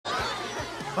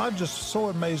I'm just so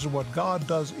amazed at what God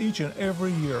does each and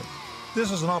every year.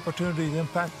 This is an opportunity to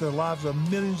impact the lives of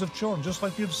millions of children, just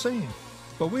like you've seen.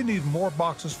 But we need more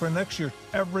boxes for next year.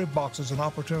 Every box is an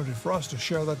opportunity for us to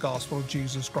share the gospel of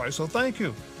Jesus Christ. So thank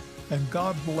you, and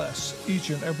God bless each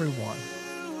and every one.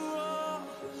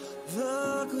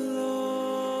 The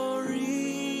glory,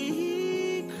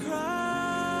 Christ,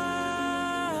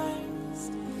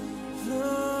 the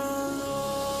Lord.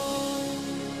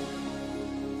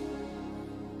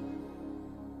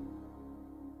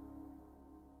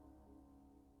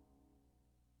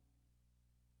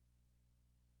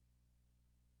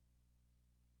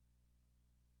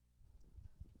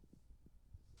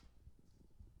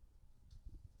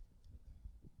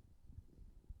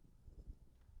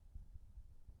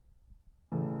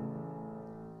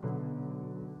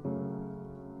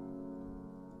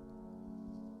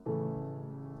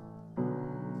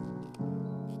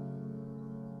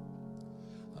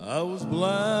 I was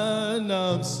blind,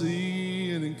 now I'm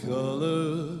seeing in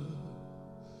color.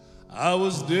 I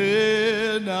was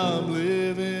dead, now I'm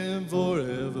living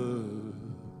forever.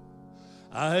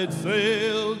 I had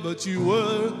failed, but you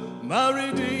were my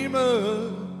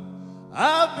Redeemer.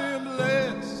 I've been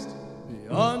blessed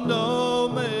beyond all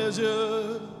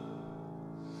measure.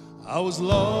 I was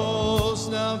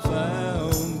lost, now I'm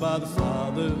found by the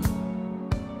Father.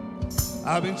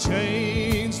 I've been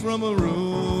changed from a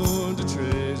ruin to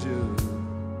treasure.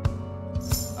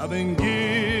 I've been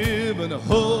given a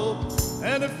hope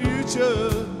and a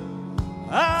future.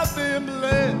 I've been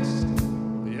blessed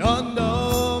beyond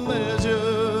all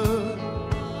measure.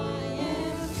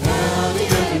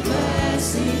 Counting every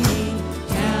blessing,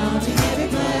 counting every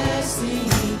blessing,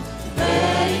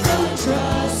 letting go and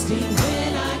trusting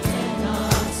when I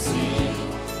cannot see.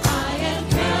 I am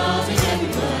counting every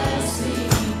blessing,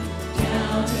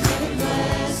 counting every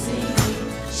blessing.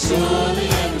 Surely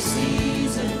every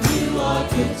season you are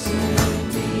good to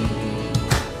me.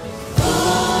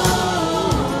 Oh,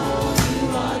 you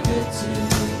are good to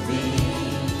me.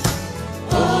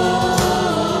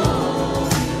 Oh,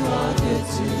 you are good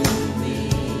to me.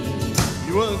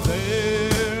 You were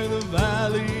there in the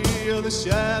valley of the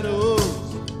shadows.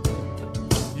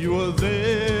 You were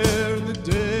there in the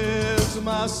depths of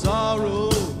my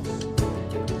sorrows.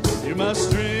 You're my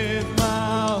strength,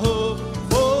 my hope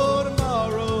for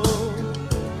tomorrow.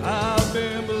 I've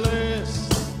been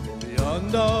blessed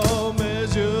beyond all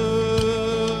measure.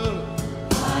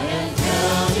 I am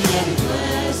counting every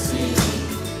blessing,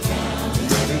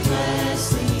 counting every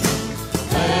blessing,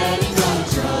 letting go and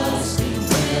trusting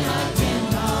when I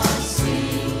cannot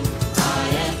see. I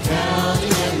am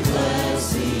counting every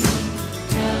blessing,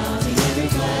 counting every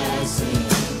blessing.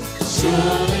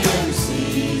 Surely every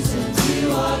season you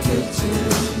are good to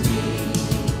me.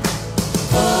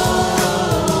 Oh,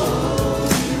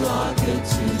 you are good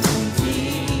to me.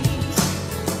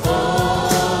 Oh,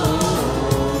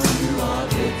 you are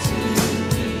good to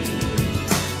me.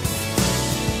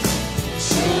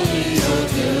 Surely your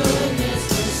goodness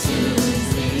pursues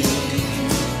me.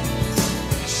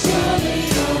 Surely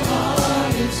your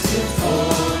heart is still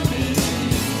for me.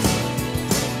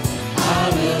 I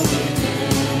will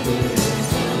remember your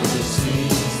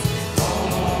mercies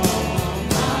all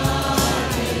my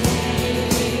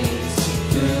days.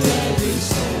 Through every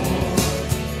storm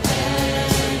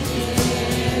and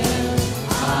gale,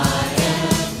 I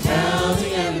am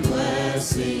counting every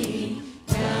blessing,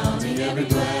 counting every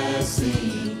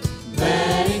blessing,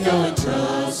 letting go and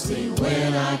trusting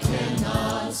when I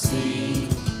cannot see.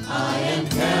 I am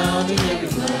counting every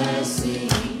blessing,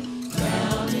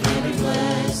 counting every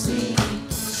blessing.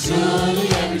 Surely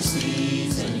every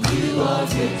season you are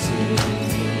good to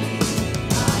me.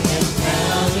 I am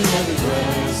counting every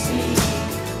blessing,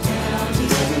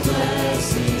 counting every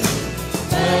blessing,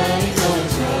 letting go and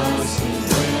trusting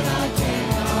when I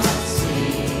cannot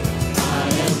see. I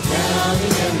am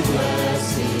counting every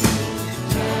blessing,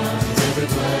 counting every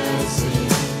blessing.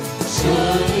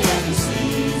 Surely every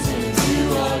season you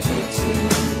are good to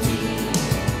me.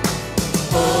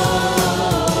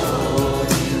 Oh,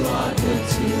 you are good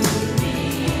to me.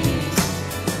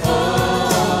 Oh,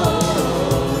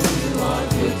 you are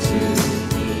good to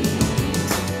me.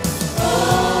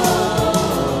 Oh,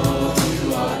 you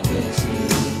are good to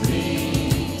me.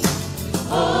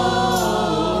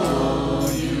 Oh,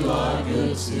 you are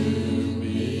good to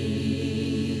me.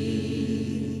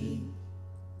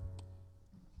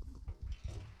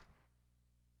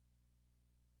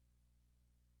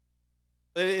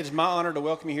 It is my honor to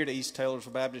welcome you here to East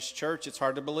Taylorsville Baptist Church. It's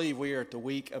hard to believe we are at the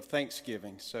week of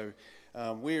Thanksgiving. So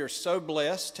We are so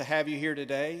blessed to have you here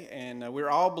today, and we're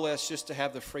all blessed just to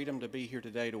have the freedom to be here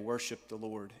today to worship the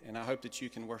Lord. And I hope that you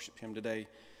can worship Him today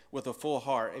with a full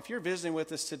heart. If you're visiting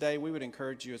with us today, we would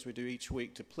encourage you, as we do each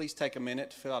week, to please take a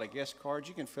minute to fill out a guest card.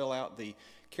 You can fill out the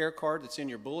care card that's in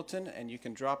your bulletin, and you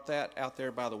can drop that out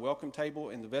there by the welcome table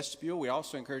in the vestibule. We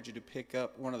also encourage you to pick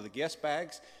up one of the guest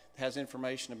bags that has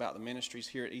information about the ministries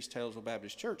here at East Taylorsville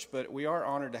Baptist Church. But we are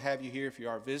honored to have you here if you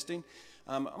are visiting.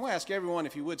 I'm going to ask everyone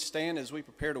if you would stand as we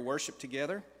prepare to worship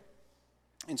together.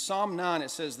 In Psalm 9,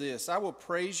 it says this: I will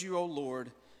praise you, O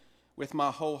Lord, with my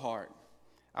whole heart.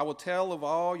 I will tell of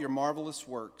all your marvelous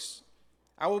works.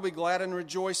 I will be glad and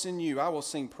rejoice in you. I will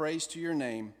sing praise to your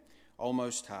name, O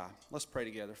Most High. Let's pray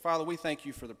together. Father, we thank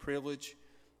you for the privilege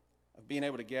of being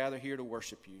able to gather here to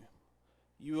worship you.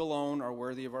 You alone are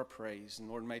worthy of our praise. And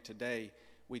Lord, may today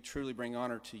we truly bring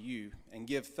honor to you and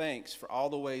give thanks for all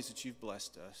the ways that you've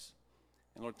blessed us.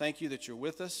 And Lord, thank you that you're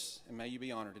with us, and may you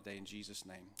be honored today in Jesus'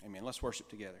 name. Amen. Let's worship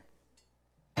together.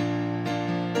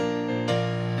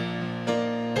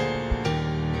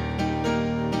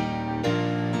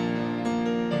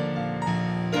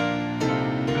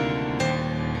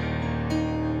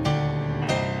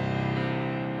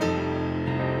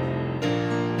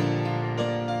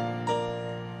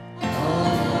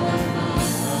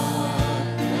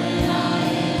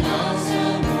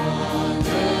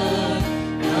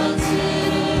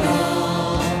 Consider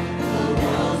all the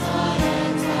world's high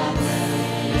and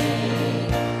high.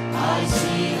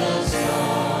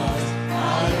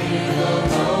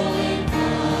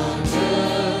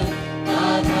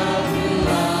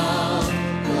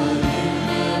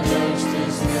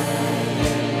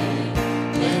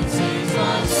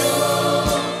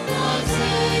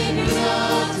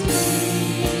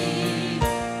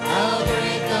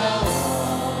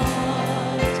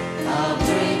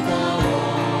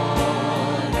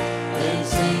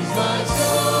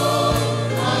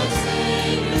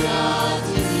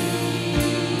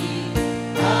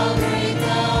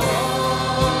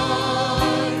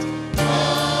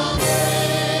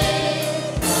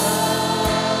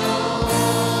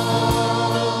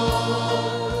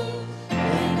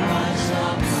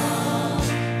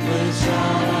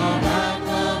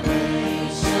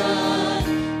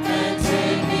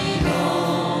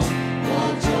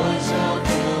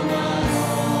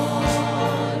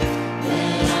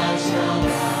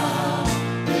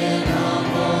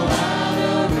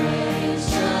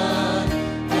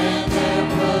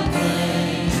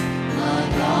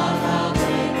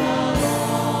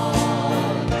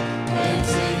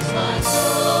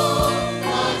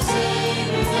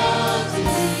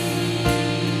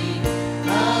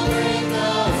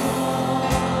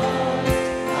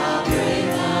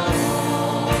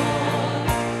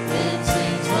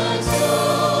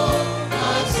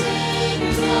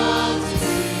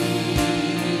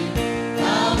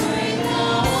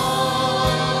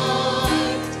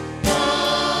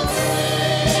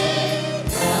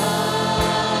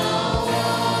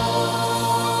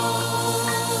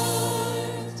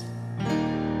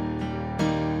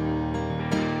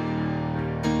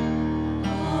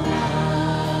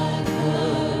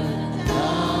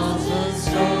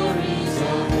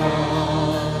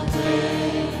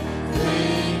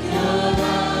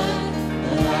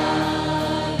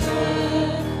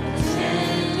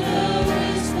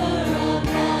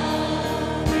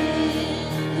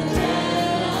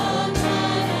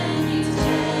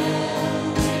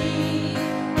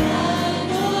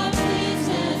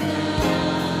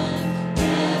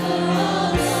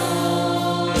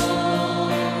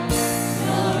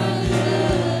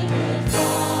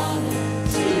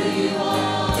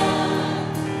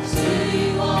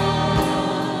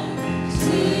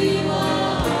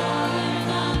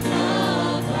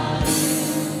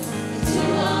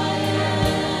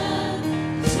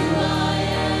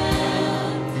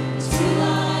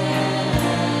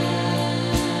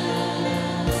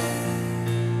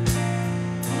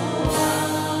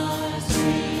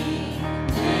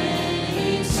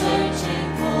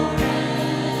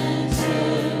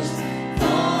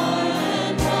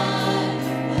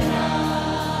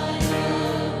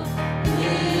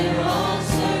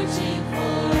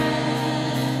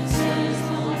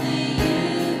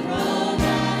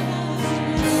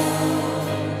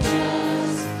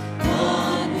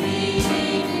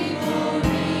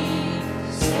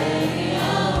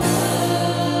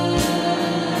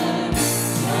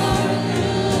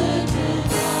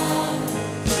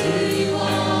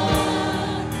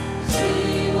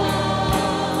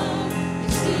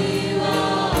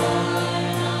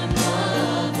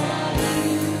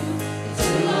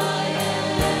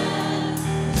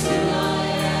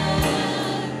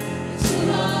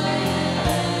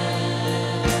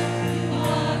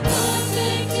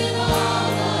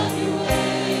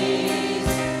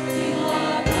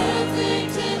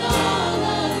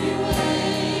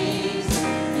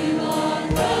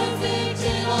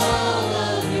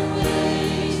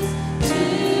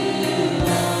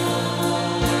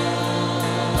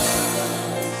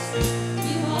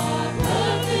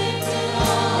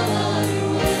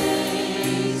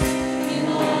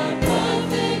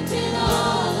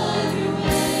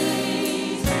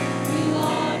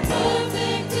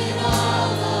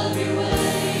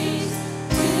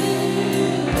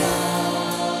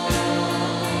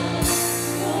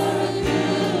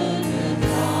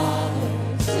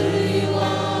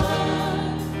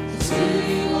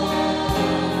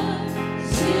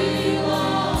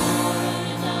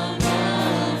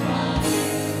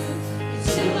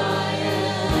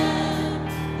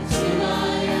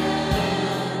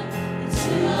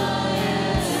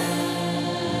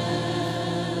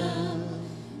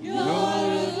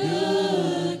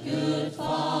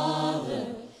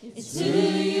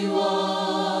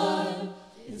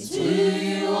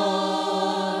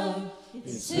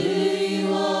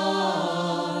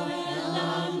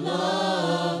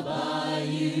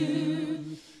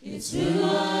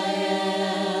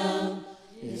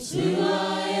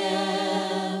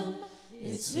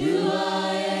 It's who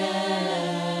I am.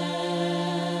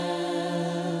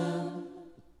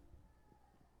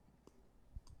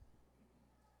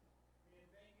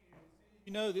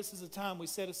 You know, this is a time we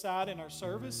set aside in our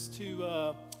service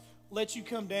to let you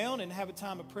come down and have a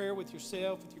time of prayer with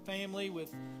yourself, with your family,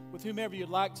 with whomever you'd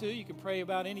like to. You can pray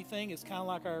about anything. It's kind of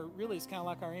like our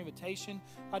invitation.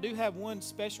 I do have one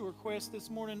special request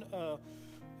this morning.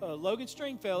 Logan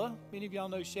Stringfellow, many of y'all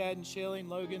know Shad and Shelley and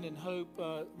Logan and Hope.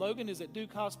 Logan is at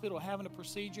Duke Hospital having a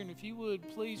procedure, and if you would,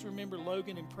 please remember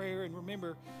Logan in prayer and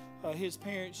remember his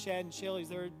parents, Shad and Shelley's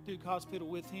there at Duke Hospital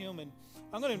with him. And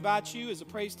I'm going to invite you, as the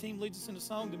praise team leads us in a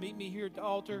song, to meet me here at the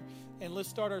altar, and let's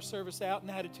start our service out in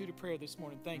an attitude of prayer this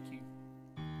morning. Thank you.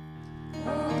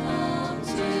 Come to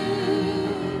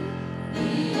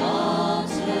the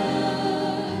altar,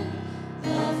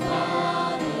 the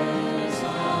Father's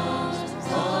arms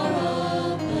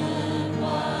are open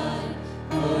wide.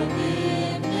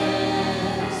 Forgiveness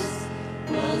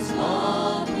was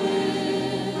bought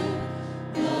with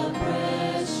the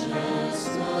precious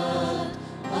blood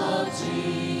of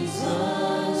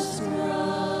Jesus Christ.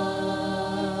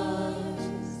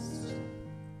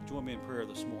 Join me in prayer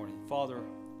this morning. Father,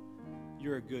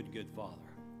 you're a good, good Father.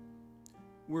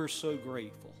 We're so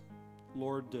grateful,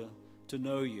 Lord, to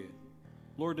know you.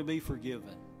 Lord, to be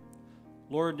forgiven.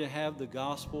 Lord, to have the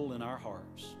gospel in our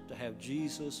hearts, to have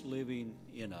Jesus living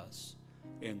in us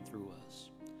and through us.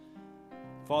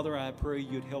 Father, I pray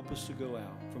you'd help us to go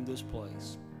out from this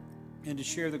place and to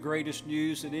share the greatest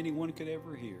news that anyone could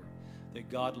ever hear, that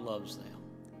God loves them.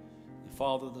 And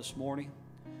Father, this morning,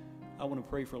 I want to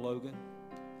pray for Logan.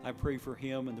 I pray for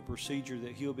him and the procedure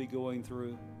that he'll be going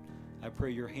through. I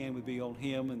pray your hand would be on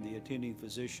him and the attending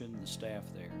physician and the staff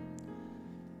there.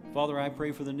 Father, I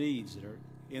pray for the needs that are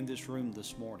in this room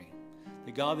this morning.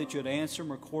 That God, that you'd answer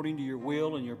them according to your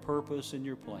will and your purpose and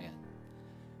your plan.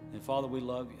 And Father, we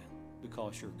love you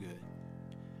because you're good.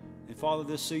 And Father,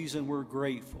 this season we're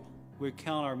grateful. We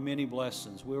count our many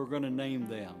blessings. We're going to name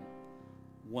them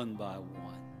one by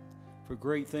one for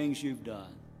great things you've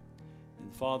done.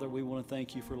 And Father, we want to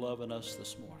thank you for loving us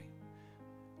this morning.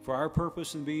 For our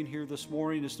purpose in being here this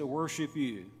morning is to worship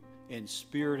you in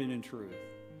spirit and in truth.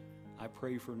 I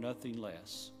pray for nothing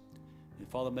less. And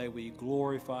Father, may we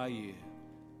glorify you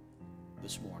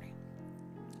this morning.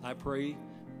 I pray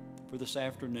for this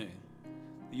afternoon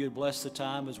that you'd bless the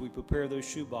time as we prepare those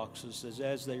shoe boxes,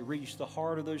 as they reach the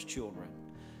heart of those children.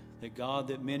 That God,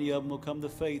 that many of them will come to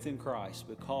faith in Christ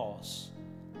because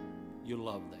you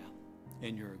love them.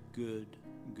 And you're a good,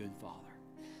 good Father.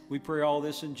 We pray all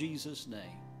this in Jesus'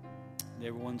 name. And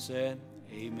everyone said,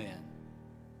 amen.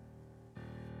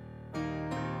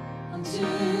 Unto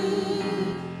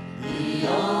the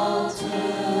altar,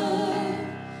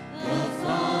 the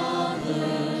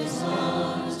Father's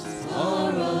arms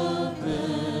are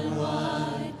open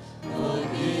wide.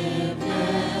 Forgiveness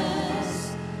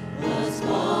was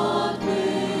bought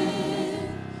with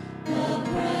the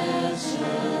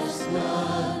precious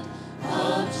blood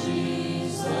of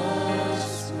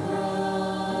Jesus Christ.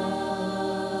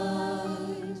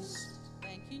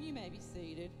 Thank you. You may be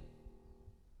seated.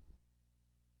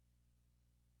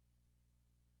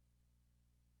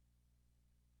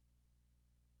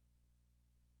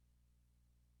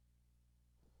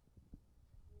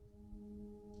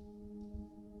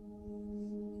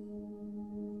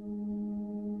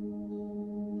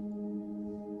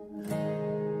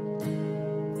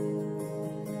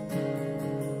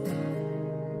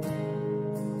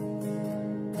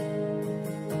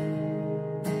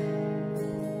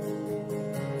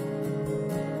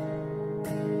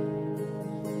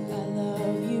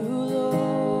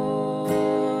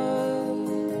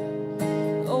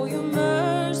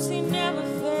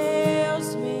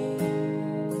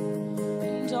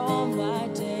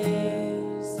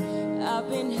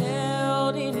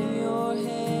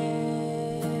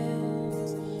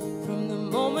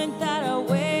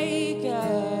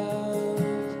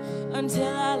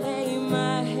 until I lay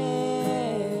my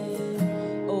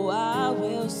head. Oh, I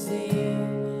will sing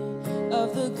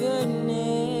of the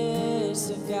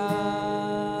goodness of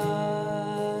God.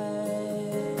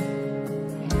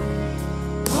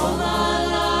 All my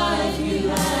life you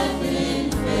have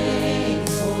been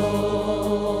faithful.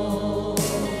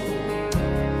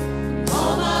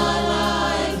 All my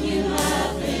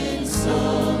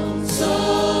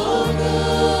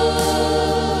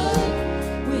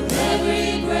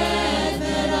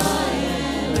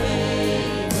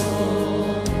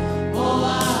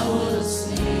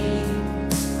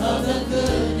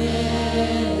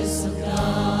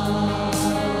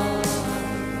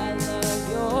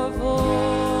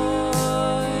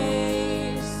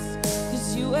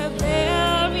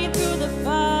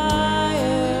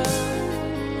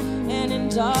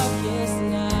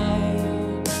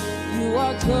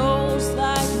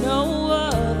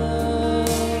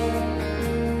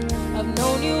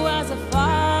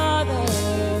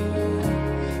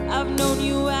known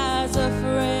you as a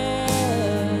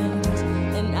friend,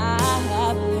 and I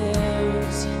have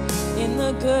lived in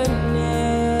the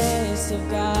goodness of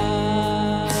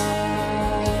God.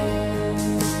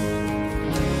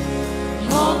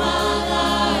 All my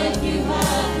life you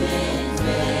have been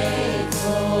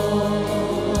faithful.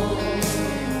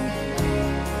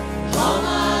 All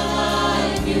my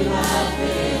life you have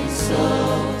been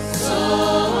so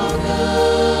good.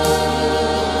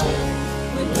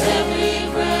 With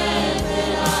every breath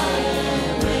that I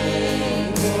am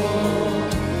able,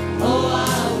 oh, I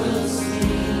will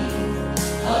sing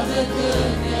of the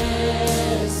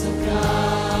goodness of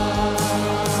God.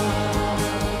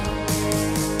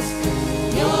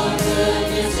 Your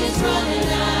goodness is running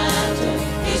after,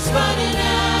 it's running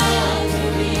after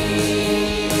me.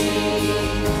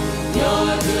 Your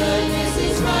goodness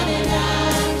is running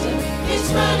after, it's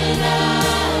running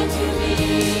after me.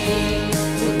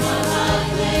 With my life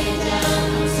laid down,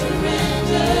 I'm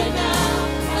surrendered now.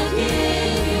 I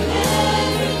give you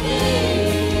everything.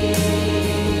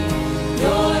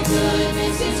 Your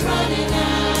goodness is running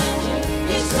after,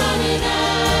 it's running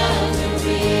after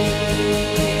me.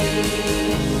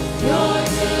 Your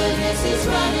goodness is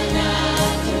running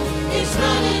after, it's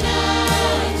running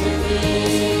after me.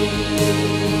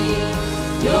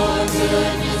 Your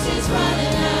goodness is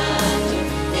running after,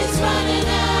 it's running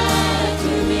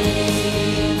after me.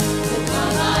 With my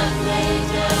life laid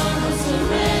down, I'm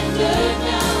surrendered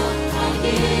now. I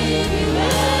give you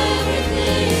everything.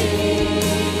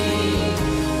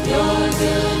 Your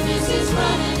goodness is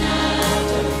running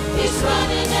after, it's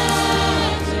running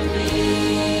after me.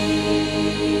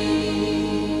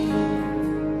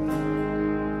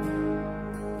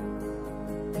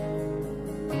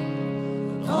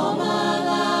 All my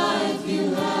life you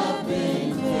have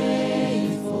been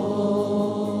faithful.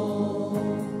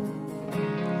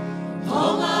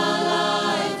 All my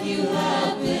life you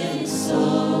have been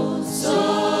so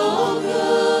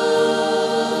good.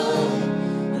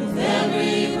 With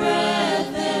every breath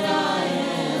that I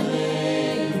am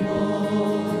able,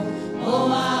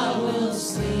 oh, I will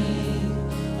sing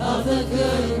of the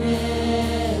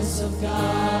goodness of God.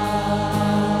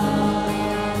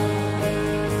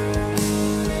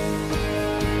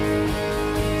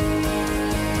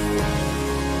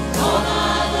 All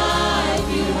my life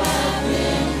you have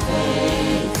been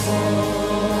faithful.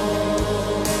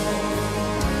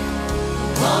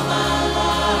 All my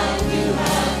life you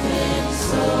have been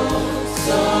so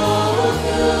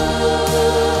good.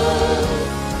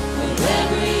 With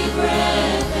every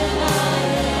breath that I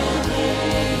am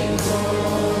able,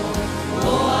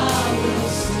 oh, I will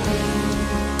sing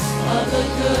of the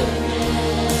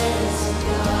goodness of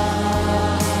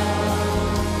God.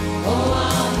 Oh, I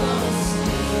will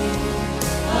sing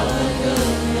of the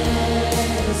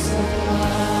goodness of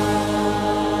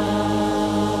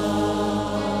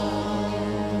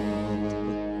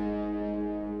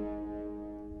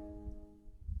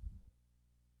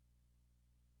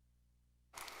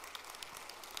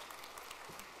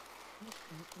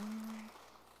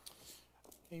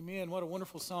Amen. What a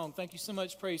wonderful song. Thank you so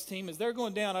much, praise team. As they're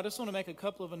going down, I just want to make a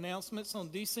couple of announcements. On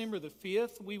December the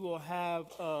 5th, we will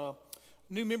have a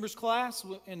new members class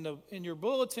in your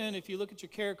bulletin. If you look at your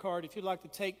care card, if you'd like to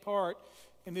take part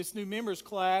in this new members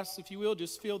class, if you will,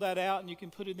 just fill that out and you can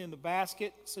put it in the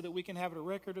basket so that we can have a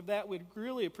record of that. We'd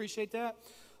really appreciate that.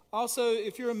 Also,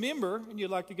 if you're a member and you'd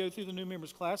like to go through the new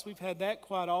members class, we've had that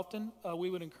quite often. We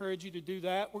would encourage you to do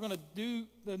that. We're going to do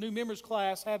the new members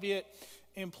class, have it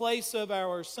in place of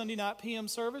our Sunday night PM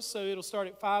service. So it'll start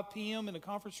at 5 p.m. in the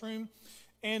conference room.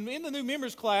 And in the new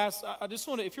members class, I just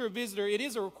want to, if you're a visitor, it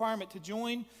is a requirement to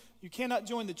join. You cannot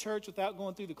join the church without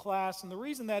going through the class. And the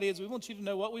reason that is, we want you to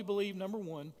know what we believe, number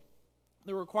one.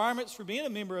 The requirements for being a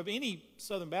member of any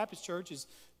Southern Baptist church is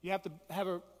you have to have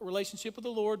a relationship with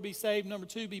the Lord, be saved. Number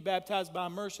two, be baptized by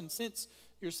immersion since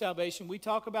your salvation. We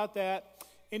talk about that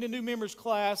in the new members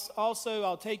class. Also,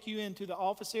 I'll take you into the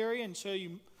office area and show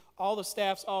you all the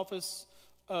staff's office,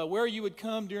 where you would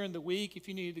come during the week if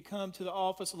you needed to come to the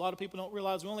office. A lot of people don't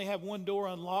realize we only have one door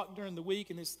unlocked during the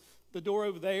week, and it's the door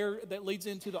over there that leads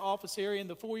into the office area and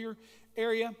the foyer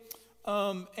area.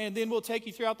 And then we'll take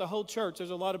you throughout the whole church. There's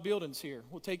a lot of buildings here.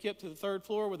 We'll take you up to the third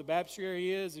floor where the baptistry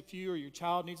area is. If you or your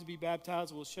child needs to be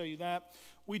baptized, we'll show you that.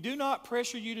 We do not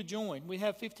pressure you to join. We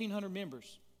have 1,500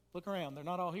 members. Look around. They're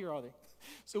not all here, are they?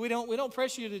 So we don't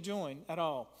pressure you to join at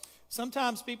all.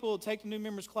 Sometimes people will take the new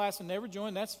members class and never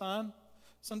join. That's fine.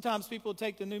 Sometimes people will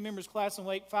take the new members class and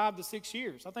wait 5 to 6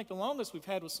 years. I think the longest we've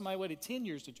had was somebody waited 10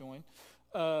 years to join.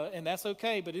 And that's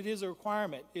okay, but it is a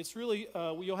requirement. It's really,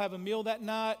 you'll have a meal that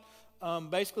night.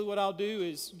 Basically what I'll do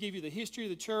is give you the history of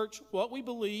the church, what we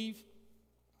believe,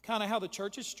 kind of how the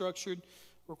church is structured,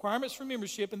 requirements for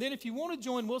membership. And then if you want to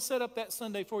join, we'll set up that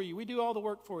Sunday for you. We do all the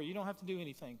work for you. You don't have to do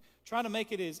anything. Try to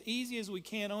make it as easy as we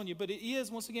can on you. But it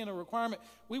is, once again, a requirement.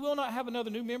 We will not have another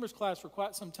new members class for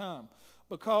quite some time,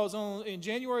 because in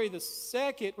January the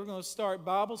 2nd, we're going to start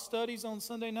Bible studies on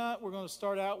Sunday night. We're going to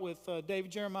start out with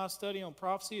David Jeremiah's study on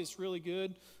prophecy. It's really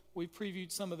good. We've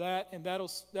previewed some of that, and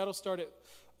that'll start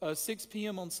at 6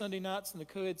 p.m. on Sunday nights in the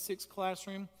Co-Ed 6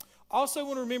 classroom. Also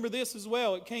want to remember this as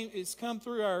well. It's come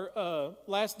through our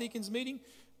last deacons meeting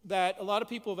that a lot of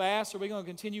people have asked, are we going to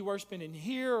continue worshiping in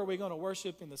here, or are we going to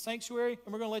worship in the sanctuary?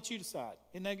 And we're going to let you decide.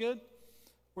 Isn't that good?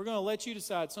 We're going to let you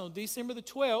decide. So on December the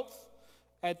 12th,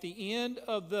 at the end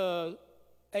of the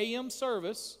AM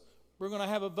service, we're going to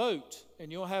have a vote,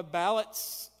 and you'll have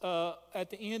ballots at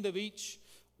the end of each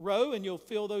row, and you'll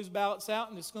fill those ballots out,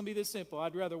 and it's going to be this simple.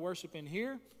 I'd rather worship in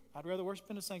here. I'd rather worship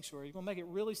in a sanctuary. You're going to make it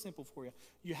really simple for you.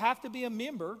 You have to be a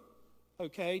member,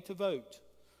 okay, to vote.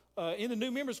 In the new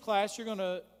members class,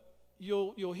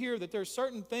 you'll hear that there are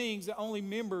certain things that only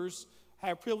members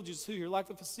have privileges to here, like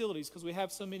the facilities, because we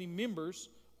have so many members.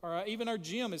 All right, even our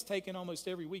gym is taken almost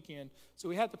every weekend, so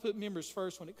we have to put members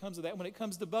first when it comes to that. When it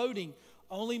comes to voting,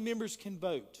 only members can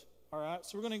vote. All right,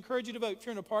 so we're going to encourage you to vote. If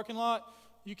you're in a parking lot,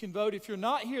 you can vote. If you're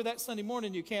not here that Sunday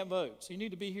morning, you can't vote. So you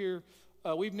need to be here.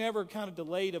 We've never kind of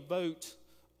delayed a vote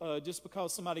just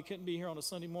because somebody couldn't be here on a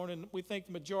Sunday morning. We think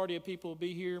the majority of people will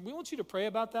be here. We want you to pray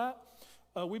about that.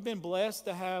 We've been blessed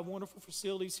to have wonderful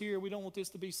facilities here. We don't want this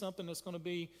to be something that's going to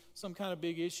be some kind of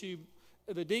big issue.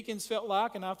 The deacons felt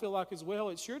like, and I feel like as well,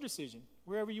 it's your decision.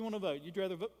 Wherever you want to vote, you'd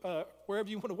rather wherever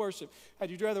you want to worship.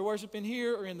 You'd rather worship in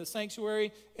here or in the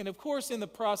sanctuary. And of course, in the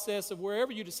process of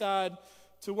wherever you decide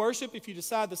to worship, if you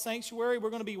decide the sanctuary,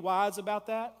 we're going to be wise about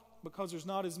that, because there's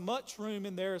not as much room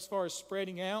in there as far as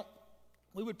spreading out.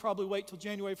 We would probably wait till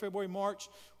January, February, March,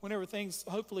 whenever things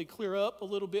hopefully clear up a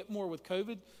little bit more with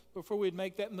COVID, before we'd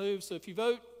make that move. So if you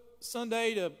vote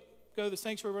Sunday to go to the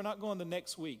sanctuary, we're not going the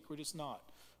next week. We're just not.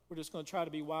 We're just going to try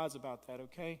to be wise about that,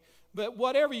 okay? But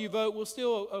whatever you vote, we'll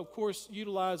still, of course,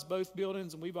 utilize both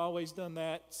buildings, and we've always done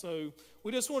that. So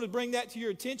we just want to bring that to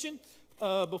your attention.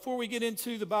 Before we get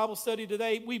into the Bible study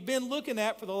today, we've been looking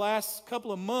at, for the last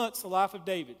couple of months, the life of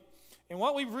David. And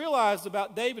what we've realized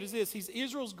about David is this: he's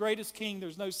Israel's greatest king.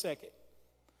 There's no second.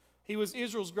 He was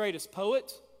Israel's greatest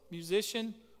poet,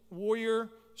 musician, warrior,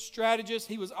 strategist.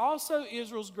 He was also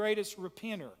Israel's greatest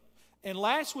repenter. And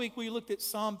last week we looked at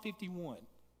Psalm 51.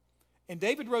 And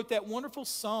David wrote that wonderful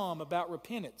psalm about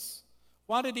repentance.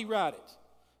 Why did he write it?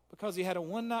 Because he had a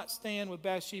one-night stand with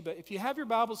Bathsheba. If you have your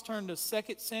Bibles, turn to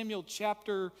 2 Samuel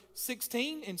chapter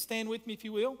 16 and stand with me if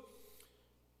you will.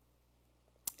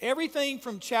 Everything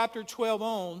from chapter 12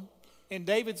 on in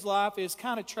David's life is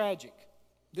kind of tragic.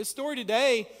 This story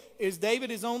today is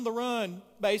David is on the run,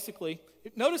 basically.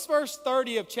 Notice verse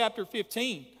 30 of chapter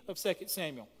 15 of 2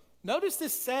 Samuel. Notice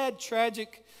this sad,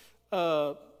 tragic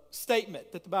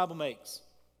statement that the Bible makes.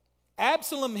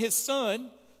 Absalom, his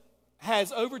son,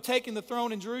 has overtaken the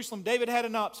throne in Jerusalem. David had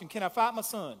an option. Can I fight my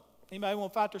son? Anybody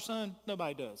want to fight their son?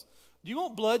 Nobody does. Do you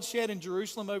want bloodshed in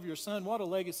Jerusalem over your son? What a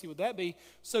legacy would that be?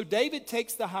 So David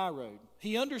takes the high road.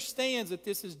 He understands that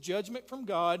this is judgment from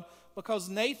God, because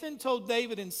Nathan told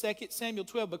David in 2 Samuel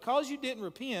 12, because you didn't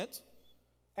repent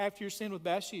after your sin with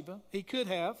Bathsheba, he could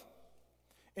have,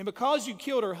 and because you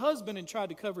killed her husband and tried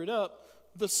to cover it up,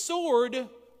 the sword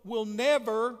will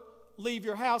never leave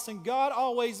your house, and God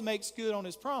always makes good on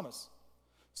his promise.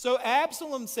 So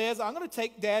Absalom says, I'm going to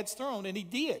take Dad's throne, and he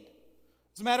did.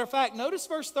 As a matter of fact, notice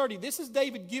verse 30. This is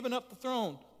David giving up the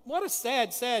throne. What a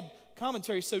sad, sad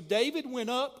commentary. So David went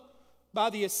up by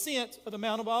the ascent of the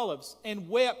Mount of Olives and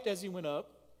wept as he went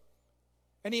up.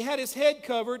 And he had his head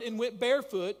covered and went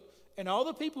barefoot, and all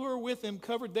the people who were with him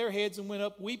covered their heads and went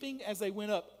up, weeping as they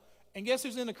went up. And guess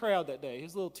who's in the crowd that day?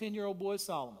 His little 10-year-old boy,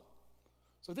 Solomon.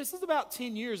 So this is about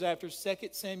 10 years after 2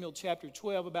 Samuel chapter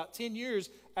 12, about 10 years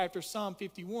after Psalm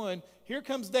 51. Here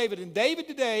comes David, and David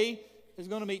today is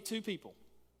going to meet two people.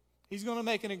 He's going to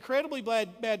make an incredibly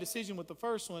bad decision with the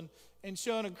first one and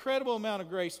show an incredible amount of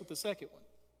grace with the second one.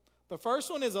 The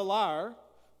first one is a liar.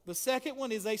 The second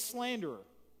one is a slanderer.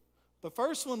 The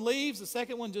first one leaves. The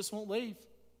second one just won't leave.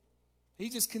 He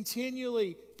just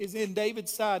continually is in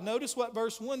David's side. Notice what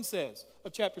verse 1 says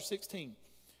of chapter 16.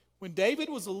 When David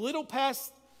was a little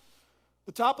past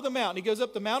the top of the mountain, he goes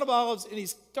up the Mount of Olives, and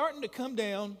he's starting to come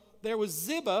down. There was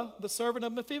Ziba, the servant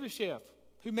of Mephibosheth,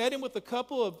 who met him with a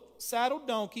couple of saddled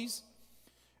donkeys,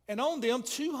 and on them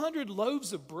 200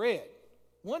 loaves of bread,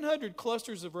 100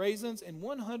 clusters of raisins, and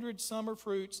 100 summer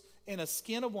fruits, and a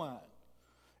skin of wine.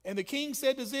 And the king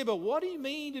said to Ziba, what do you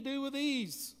mean to do with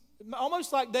these?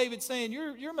 Almost like David saying,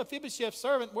 you're Mephibosheth's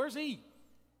servant. Where's he?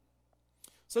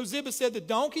 So Ziba said, the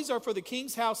donkeys are for the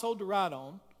king's household to ride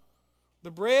on,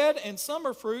 the bread and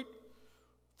summer fruit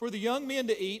for the young men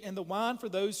to eat, and the wine for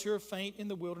those who are faint in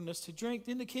the wilderness to drink.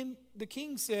 Then the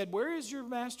king said, where is your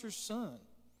master's son?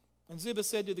 And Ziba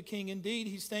said to the king, indeed,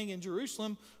 he's staying in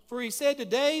Jerusalem. For he said,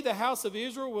 today the house of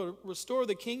Israel will restore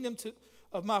the kingdom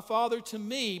of my father to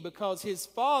me, because his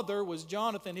father was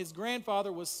Jonathan, his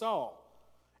grandfather was Saul.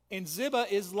 And Ziba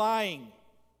is lying.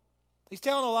 He's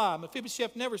telling a lie.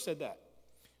 Mephibosheth never said that.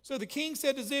 So the king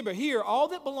said to Ziba, here, all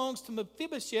that belongs to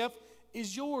Mephibosheth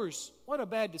is yours. What a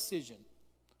bad decision.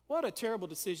 What a terrible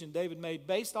decision David made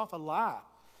based off a lie.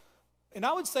 And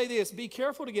I would say this, be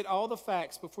careful to get all the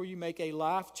facts before you make a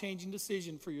life-changing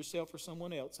decision for yourself or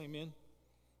someone else. Amen?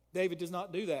 David does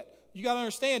not do that. You got to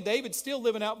understand, David's still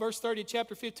living out verse 30 of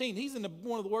chapter 15. He's in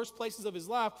one of the worst places of his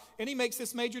life, and he makes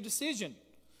this major decision.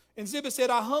 And Ziba said,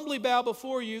 I humbly bow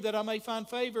before you that I may find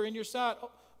favor in your sight,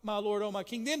 my Lord, O my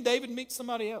king. Then David meets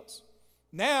somebody else.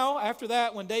 Now, after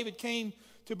that, when David came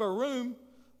to Barum,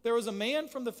 there was a man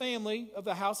from the family of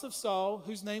the house of Saul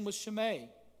whose name was Shimei,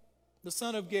 the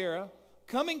son of Gera.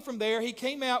 Coming from there, he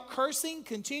came out cursing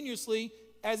continuously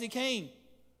as he came.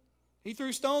 He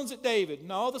threw stones at David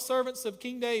and all the servants of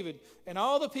King David, and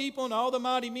all the people and all the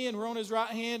mighty men were on his right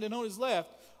hand and on his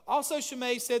left. Also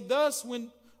Shimei said thus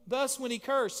when he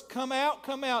cursed, come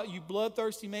out, you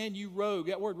bloodthirsty man, you rogue.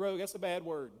 That word rogue, that's a bad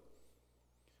word.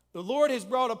 The Lord has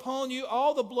brought upon you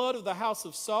all the blood of the house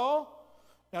of Saul.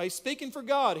 Now he's speaking for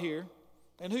God here,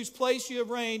 in whose place you have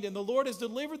reigned, and the Lord has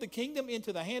delivered the kingdom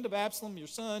into the hand of Absalom, your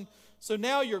son. So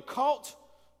now you're caught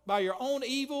by your own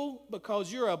evil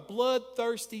because you're a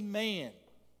bloodthirsty man.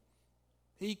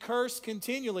 He cursed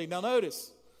continually. Now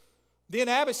notice, then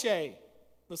Abishai,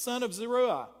 the son of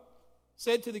Zeruiah,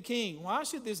 said to the king, why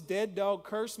should this dead dog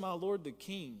curse my lord the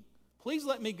king? Please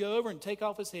let me go over and take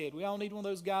off his head. We all need one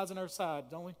of those guys on our side,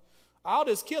 don't we? I'll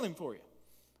just kill him for you.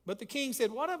 But the king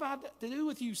said, what have I to do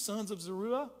with you, sons of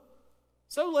Zeruiah?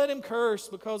 So let him curse,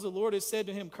 because the Lord has said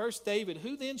to him, curse David.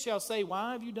 Who then shall say,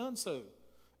 why have you done so?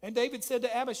 And David said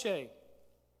to Abishai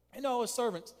and all his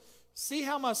servants, see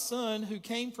how my son, who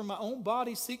came from my own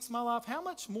body, seeks my life. How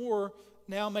much more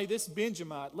now may this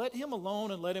Benjamite? Let him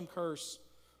alone and let him curse.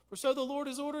 For so the Lord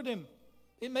has ordered him.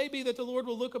 It may be that the Lord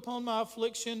will look upon my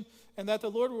affliction, and that the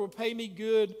Lord will repay me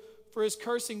good for his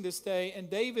cursing this day.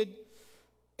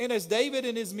 And as David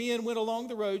and his men went along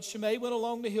the road, Shimei went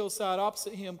along the hillside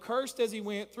opposite him, cursed as he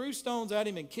went, threw stones at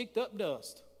him, and kicked up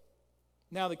dust.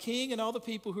 Now the king and all the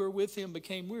people who were with him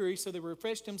became weary, so they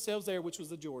refreshed themselves there, which was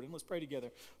the Jordan. Let's pray together.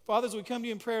 Father, as we come to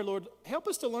you in prayer, Lord, help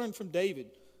us to learn from David.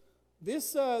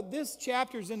 This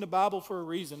chapter is in the Bible for a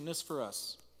reason, this for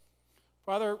us.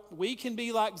 Father, we can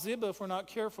be like Ziba if we're not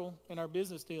careful in our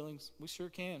business dealings. We sure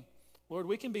can. Lord,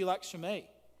 we can be like Shimei.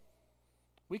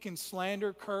 We can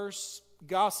slander, curse,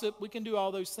 gossip. We can do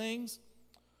all those things.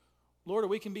 Lord,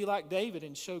 we can be like David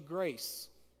and show grace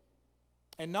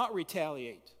and not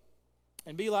retaliate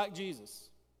and be like Jesus.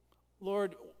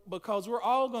 Lord, because we're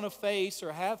all going to face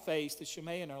or have faced a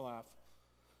Shimei in our life.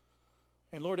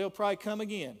 And Lord, he'll probably come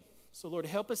again. So Lord,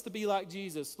 help us to be like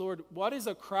Jesus. Lord, what is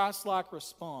a Christ-like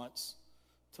response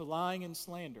to lying and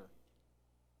slander?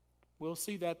 We'll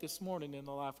see that this morning in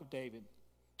the life of David.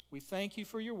 We thank you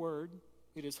for your word.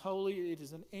 It is holy. It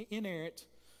is inerrant.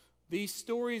 These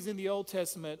stories in the Old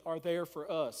Testament are there for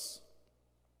us.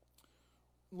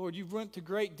 Lord, you've went to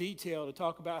great detail to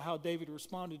talk about how David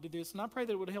responded to this, and I pray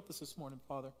that it would help us this morning,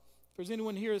 Father. If there's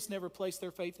anyone here that's never placed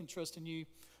their faith and trust in you,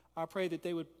 I pray that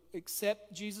they would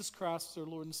accept Jesus Christ as their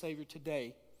Lord and Savior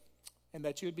today, and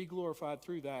that you would be glorified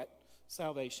through that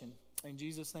salvation. In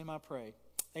Jesus' name I pray.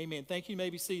 Amen. Thank you. You may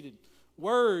be seated.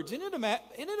 Words. Isn't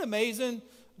it amazing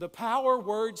the power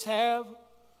words have?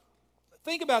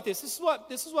 Think about this.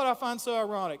 This is what I find so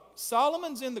ironic.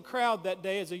 Solomon's in the crowd that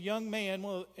day as a young man,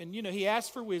 and he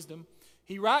asked for wisdom.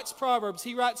 He writes Proverbs.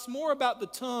 He writes more about the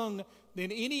tongue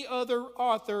than any other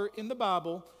author in the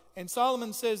Bible. And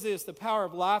Solomon says this, the power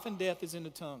of life and death is in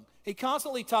the tongue. He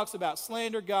constantly talks about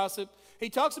slander, gossip. He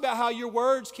talks about how your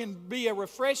words can be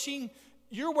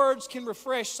your words can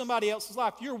refresh somebody else's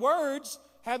life. Your words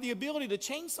have the ability to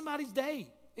change somebody's day.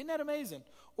 Isn't that amazing?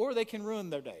 Or they can ruin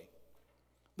their day.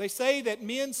 They say that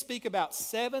men speak about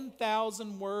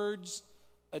 7,000 words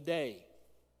a day.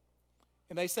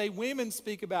 And they say women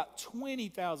speak about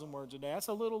 20,000 words a day. That's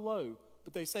a little low,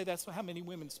 but they say that's how many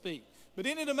women speak. But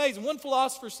isn't it amazing? One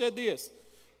philosopher said this.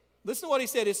 Listen to what he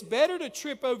said. It's better to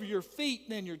trip over your feet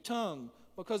than your tongue,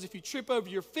 because if you trip over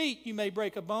your feet, you may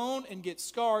break a bone and get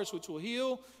scars which will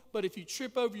heal. But if you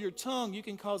trip over your tongue, you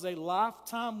can cause a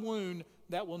lifetime wound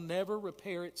that will never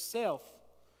repair itself.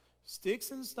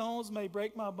 Sticks and stones may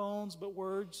break my bones, but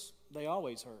words, they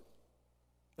always hurt.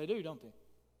 They do, don't they?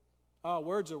 Oh,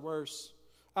 words are worse.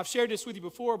 I've shared this with you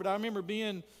before, but I remember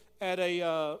being at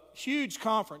a huge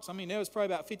conference. I mean, there was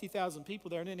probably about 50,000 people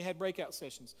there, and then they had breakout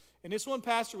sessions. And this one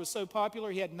pastor was so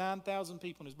popular, he had 9,000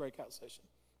 people in his breakout session.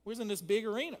 We was in this big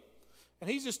arena, and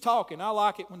he's just talking. I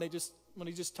like it when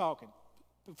he's just talking.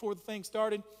 Before the thing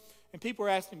started, and people were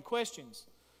asking him questions.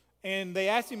 And they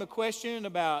asked him a question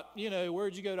about,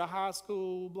 where'd you go to high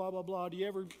school, blah, blah, blah. Do you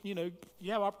ever,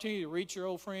 you have opportunity to reach your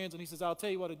old friends? And he says, I'll tell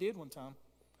you what I did one time.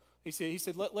 He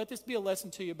said, let this be a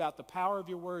lesson to you about the power of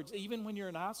your words, even when you're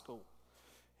in high school.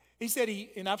 He said,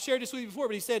 and I've shared this with you before,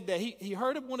 but he said that he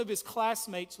heard of one of his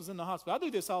classmates was in the hospital. I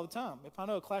do this all the time. If I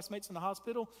know a classmate's in the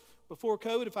hospital before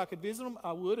COVID, if I could visit them,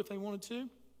 I would if they wanted to.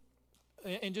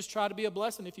 And just try to be a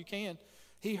blessing if you can.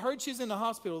 He heard she's in the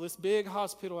hospital, this big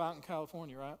hospital out in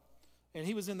California, right? And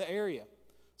he was in the area.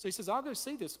 So he says, I'll go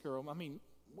see this girl. I mean,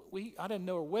 I didn't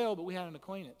know her well, but we had an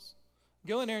acquaintance.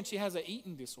 Go in there, and she has an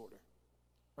eating disorder,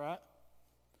 right?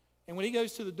 And when he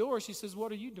goes to the door, she says,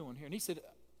 what are you doing here? And he said,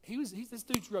 this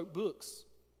dude's wrote books.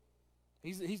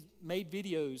 He's made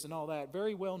videos and all that,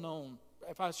 very well known.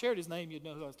 If I shared his name, you'd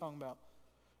know who I was talking about.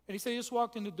 And he said he just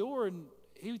walked in the door, and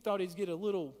he thought he'd get a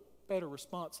little better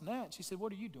response than that. And she said,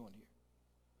 what are you doing here?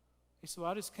 He said,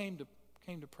 well, I just came to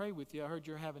pray with you. I heard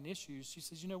you're having issues. She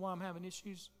says, you know why I'm having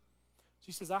issues?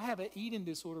 She says, I have an eating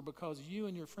disorder because you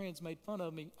and your friends made fun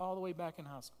of me all the way back in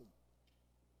high school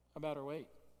about her weight.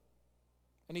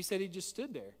 And he said he just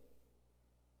stood there.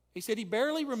 He said he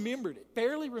barely remembered it.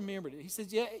 He said,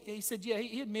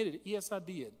 he admitted it. Yes, I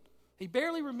did. He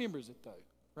barely remembers it though,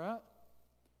 right?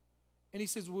 And he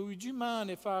says, well, would you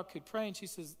mind if I could pray? And she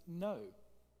says, no,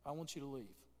 I want you to leave.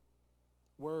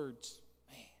 Words,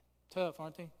 man, tough,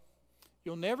 aren't they?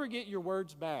 You'll never get your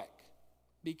words back.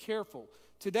 Be careful.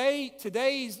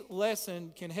 Today's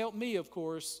lesson can help me, of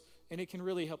course, and it can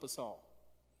really help us all.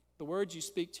 The words you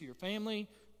speak to your family,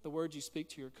 the words you speak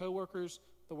to your coworkers,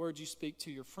 the words you speak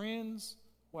to your friends.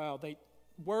 Wow,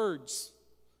 words.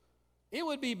 It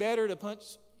would be better to punch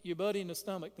your buddy in the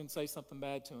stomach than say something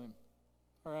bad to him.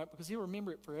 All right, because he'll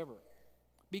remember it forever.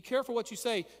 Be careful what you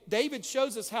say. David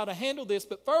shows us how to handle this,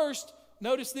 but first,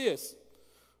 notice this.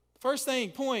 First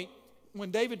point, when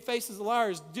David faces the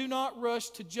liars, do not rush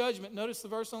to judgment. Notice the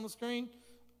verse on the screen.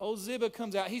 Old Ziba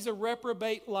comes out. He's a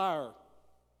reprobate liar.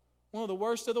 One of the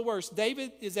worst of the worst.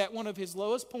 David is at one of his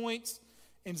lowest points,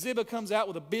 and Ziba comes out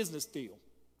with a business deal.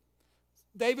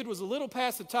 David was a little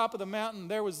past the top of the mountain.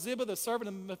 There was Ziba, the servant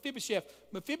of Mephibosheth.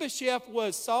 Mephibosheth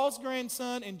was Saul's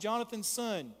grandson and Jonathan's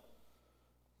son.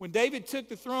 When David took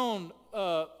the throne,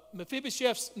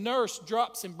 Mephibosheth's nurse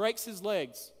drops and breaks his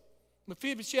legs.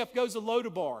 Mephibosheth goes to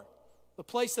Lodabar, the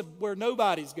place where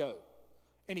nobodies go.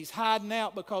 And he's hiding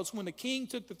out because when the king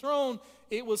took the throne,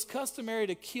 it was customary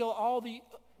to kill all the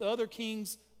other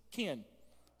king's kin,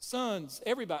 sons,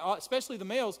 everybody, especially the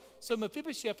males. So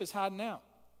Mephibosheth is hiding out.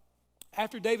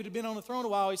 After David had been on the throne a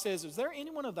while, he says, is there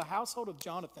anyone of the household of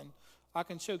Jonathan I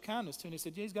can show kindness to? And he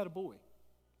said, yeah, he's got a boy,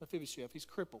 Mephibosheth. He's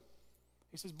crippled.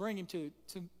 He says, bring him to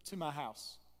my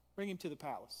house. Bring him to the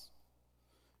palace.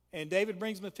 And David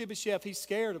brings Mephibosheth. He's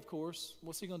scared, of course.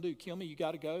 What's he going to do? Kill me? You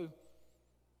got to go.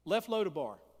 Left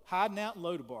Lodabar, hiding out in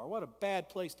Lodabar. What a bad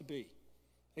place to be.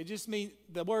 It just means,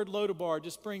 the word Lodabar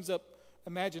just brings up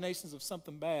imaginations of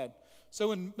something bad. So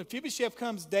when Mephibosheth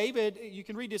comes, David, you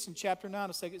can read this in chapter 9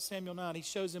 of 2 Samuel 9, he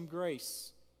shows him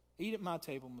grace. Eat at my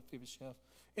table, Mephibosheth.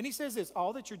 And he says this,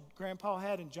 all that your grandpa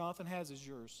had and Jonathan has is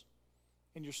yours.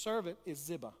 And your servant is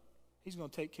Ziba. He's going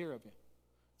to take care of you.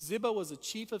 Ziba was a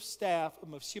chief of staff of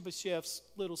Mephibosheth's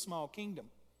little small kingdom.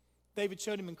 David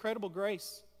showed him incredible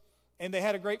grace. And they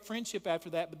had a great friendship after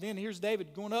that. But then here's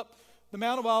David going up the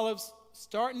Mount of Olives,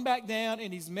 starting back down,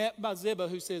 and he's met by Ziba,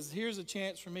 who says, here's a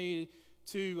chance for me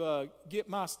to get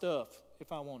my stuff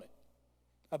if I want it.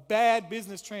 A bad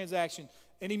business transaction.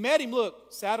 And he met him,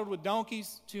 look, saddled with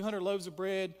donkeys, 200 loaves of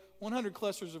bread, 100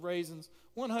 clusters of raisins,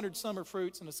 100 summer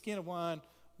fruits, and a skin of wine.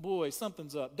 Boy,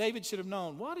 something's up. David should have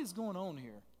known, what is going on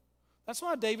here? That's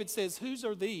why David says, whose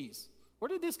are these? Where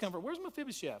did this come from? Where's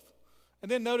Mephibosheth?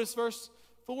 And then notice verse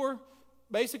 4.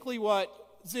 Basically what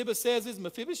Ziba says is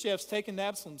Mephibosheth's taking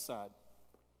Absalom's side.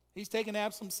 He's taking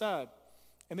Absalom's side.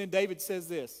 And then David says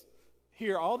this.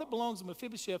 Here, all that belongs to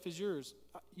Mephibosheth is yours.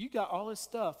 You got all his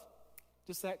stuff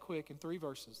just that quick in 3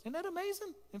 verses. Isn't that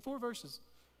amazing? In 4 verses.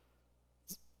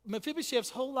 Mephibosheth's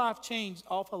whole life changed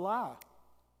off a lie.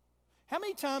 How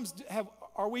many times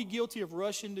are we guilty of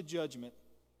rushing to judgment?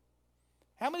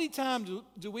 How many times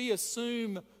do we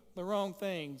assume the wrong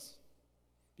things?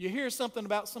 You hear something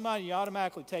about somebody, you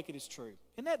automatically take it as true.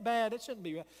 Isn't that bad? It shouldn't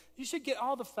be bad. You should get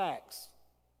all the facts.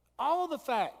 All the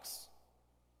facts.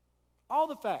 All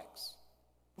the facts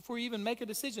before you even make a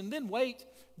decision. Then wait.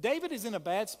 David is in a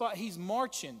bad spot. He's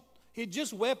marching. He had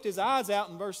just wept his eyes out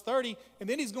in verse 30, and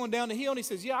then he's going down the hill, and he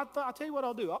says, yeah, I'll tell you what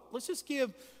I'll do. Let's just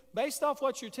give, based off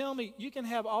what you're telling me, you can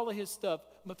have all of his stuff.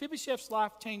 Mephibosheth's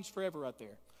life changed forever right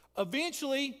there.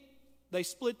 Eventually, they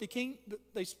split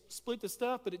the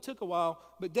stuff, but it took a while.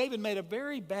 But David made a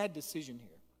very bad decision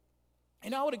here.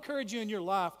 And I would encourage you in your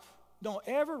life, don't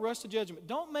ever rush to judgment.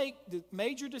 Don't make the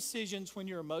major decisions when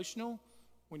you're emotional,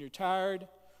 when you're tired,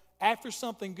 after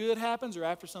something good happens or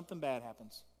after something bad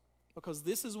happens. Because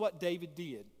this is what David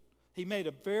did. He made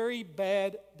a very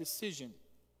bad decision.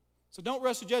 So don't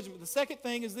rush to judgment. The second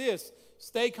thing is this: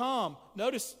 stay calm.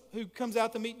 Notice who comes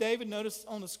out to meet David. Notice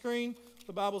on the screen,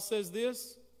 the Bible says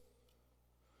this.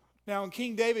 Now, when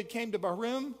King David came to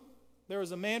Bahurim, there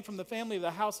was a man from the family of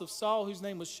the house of Saul whose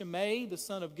name was Shimei, the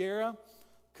son of Gera.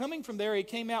 Coming from there, he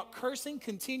came out cursing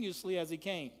continuously as he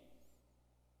came.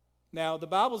 Now, the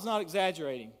Bible's not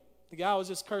exaggerating. The guy was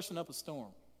just cursing up a storm.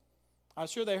 I'm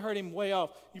sure they heard him way off.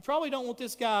 You probably don't want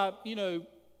this guy,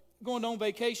 going on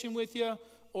vacation with you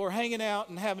or hanging out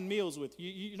and having meals with you.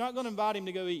 You're not going to invite him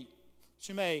to go eat.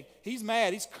 Shimei, he's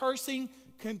mad. He's cursing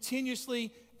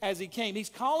continuously as he came. He's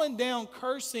calling down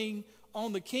cursing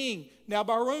on the king. Now,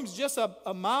 Bahurim's just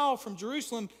a mile from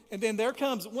Jerusalem, and then there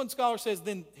comes, one scholar says,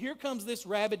 then here comes this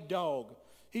rabid dog.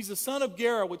 He's the son of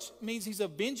Gera, which means he's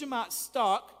of Benjamite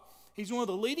stock. He's one of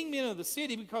the leading men of the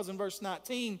city because in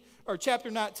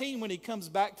chapter 19, when he comes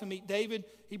back to meet David,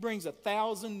 he brings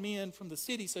 1,000 men from the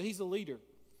city, so he's a leader.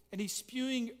 And he's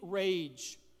spewing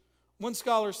rage. One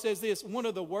scholar says this: one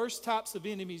of the worst types of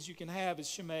enemies you can have is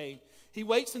Shimei. He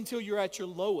waits until you're at your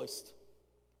lowest.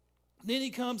 Then he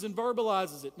comes and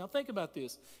verbalizes it. Now think about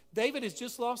this. David has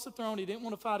just lost the throne. He didn't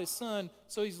want to fight his son,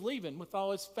 so he's leaving with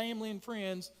all his family and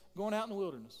friends, going out in the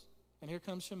wilderness. And here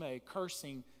comes Shimei,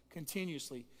 cursing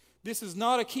continuously. This is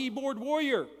not a keyboard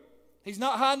warrior. He's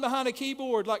not hiding behind a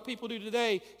keyboard like people do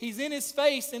today. He's in his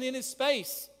face and in his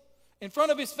space, in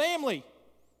front of his family,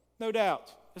 no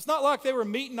doubt. It's not like they were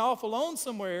meeting off alone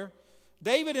somewhere.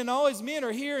 David and all his men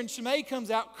are here, and Shimei comes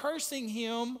out cursing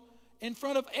him in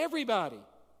front of everybody.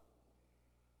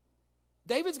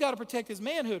 David's got to protect his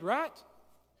manhood, right?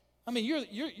 I mean,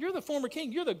 you're the former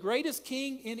king. You're the greatest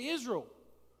king in Israel.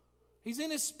 He's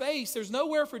in his space. There's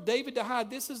nowhere for David to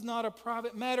hide. This is not a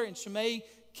private matter, and Shimei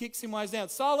kicks him while he's down.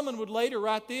 Solomon would later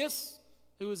write this,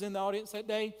 who was in the audience that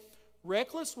day: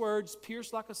 reckless words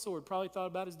pierce like a sword. Probably thought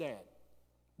about his dad.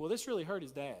 Well, this really hurt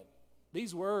his dad.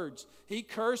 These words, he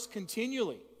cursed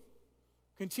continually.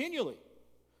 Continually.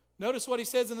 Notice what he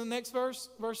says in the next verse,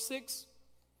 verse 6.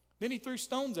 Then he threw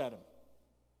stones at him.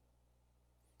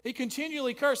 He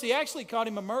continually cursed. He actually called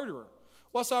him a murderer.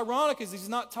 What's ironic is he's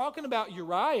not talking about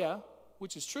Uriah,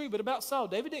 which is true, but about Saul.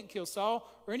 David didn't kill Saul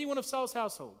or anyone of Saul's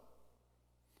household.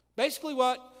 Basically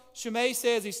what Shimei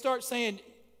says, he starts saying,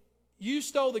 you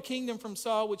stole the kingdom from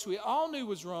Saul, which we all knew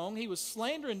was wrong. He was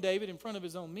slandering David in front of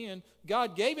his own men.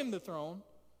 God gave him the throne.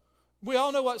 We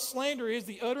all know what slander is: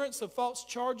 the utterance of false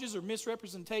charges or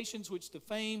misrepresentations which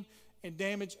defame and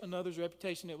damage another's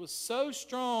reputation. It was so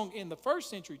strong in the first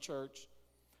century church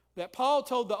that Paul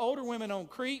told the older women on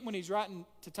Crete when he's writing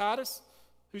to Titus,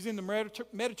 who's in the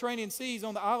Mediterranean seas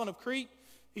on the island of Crete,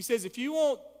 he says, if you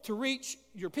want to reach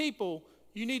your people,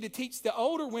 you need to teach the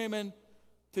older women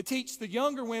to teach the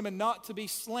younger women not to be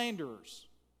slanderers,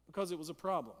 because it was a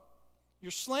problem.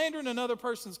 You're slandering another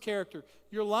person's character.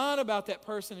 You're lying about that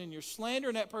person, and you're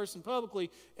slandering that person publicly,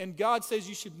 and God says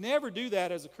you should never do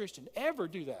that as a Christian. Ever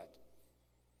do that.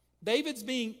 David's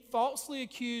being falsely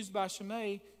accused by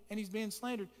Shimei, and he's being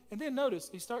slandered. And then notice,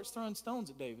 he starts throwing stones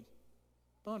at David,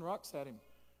 throwing rocks at him.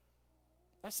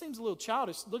 That seems a little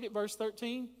childish. Look at verse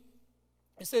 13.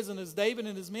 It says, and as David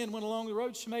and his men went along the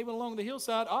road, Shimei went along the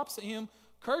hillside opposite him,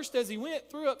 cursed as he went,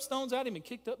 threw up stones at him, and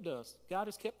kicked up dust. God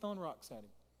just kept throwing rocks at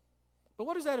him. But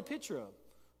what is that a picture of?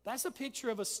 That's a picture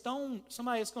of a stone,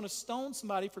 somebody that's going to stone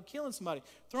somebody for killing somebody.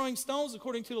 Throwing stones,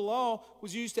 according to the law,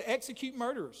 was used to execute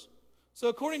murderers. So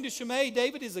according to Shimei,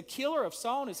 David is a killer of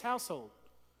Saul and his household.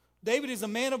 David is a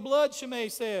man of blood, Shimei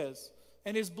says,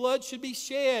 and his blood should be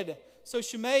shed. So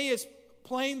Shimei is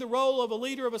playing the role of a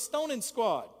leader of a stoning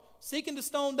squad, seeking to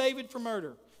stone David for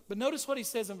murder. But notice what he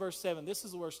says in verse 7. This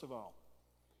is the worst of all.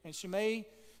 And Shimei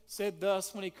said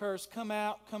thus when he cursed, come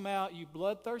out, you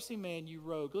bloodthirsty man, you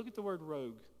rogue. Look at the word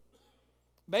rogue.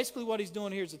 Basically what he's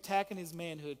doing here is attacking his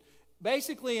manhood.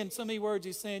 Basically, in so many words,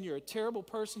 he's saying you're a terrible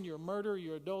person, you're a murderer,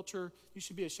 you're an adulterer, you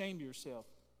should be ashamed of yourself.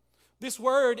 This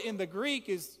word in the Greek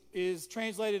is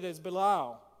translated as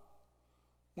Belial.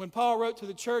 When Paul wrote to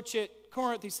the church at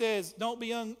Corinth, he says, don't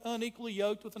be unequally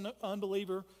yoked with an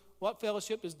unbeliever. What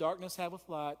fellowship does darkness have with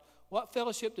light? What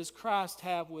fellowship does Christ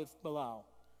have with Belial?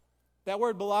 That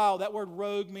word Belial, that word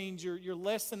rogue, means you're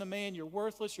less than a man, you're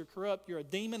worthless, you're corrupt, you're a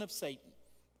demon of Satan.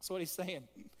 That's what he's saying.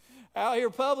 Out here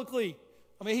publicly,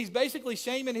 he's basically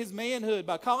shaming his manhood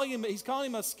by calling him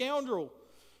a scoundrel.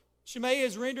 Shimei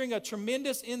is rendering a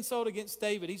tremendous insult against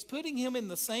David. He's putting him in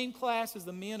the same class as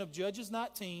the men of Judges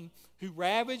 19 who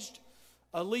ravaged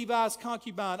Levi's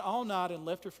concubine all night and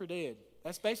left her for dead.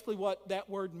 That's basically what that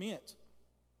word meant.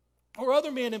 Or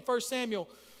other men in 1 Samuel,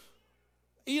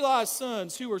 Eli's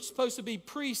sons who were supposed to be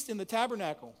priests in the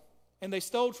tabernacle, and they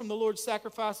stole from the Lord's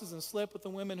sacrifices and slept with the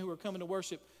women who were coming to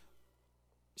worship.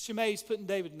 Shimei's putting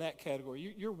David in that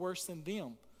category. You're worse than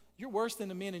them. You're worse than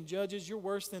the men in Judges. You're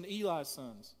worse than Eli's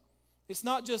sons. It's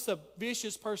not just a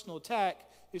vicious personal attack.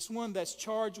 It's one that's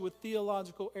charged with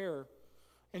theological error.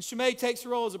 And Shimei takes the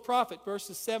role as a prophet,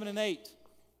 verses 7 and 8.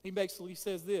 He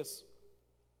says this.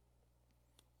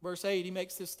 Verse 8, he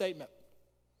makes this statement.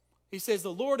 He says,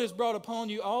 the Lord has brought upon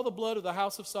you all the blood of the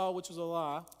house of Saul, which was a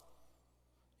lie,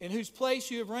 in whose place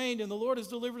you have reigned, and the Lord has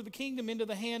delivered the kingdom into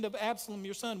the hand of Absalom,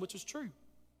 your son, which is true.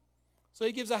 So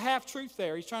he gives a half-truth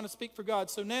there. He's trying to speak for God.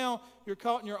 So now you're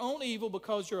caught in your own evil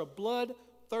because you're a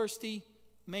bloodthirsty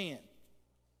man.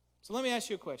 So let me ask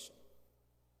you a question.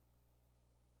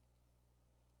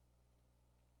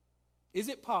 Is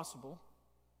it possible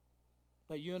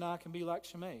that you and I can be like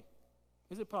Shimei?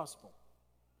 Is it possible?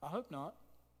 I hope not.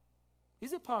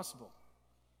 Is it possible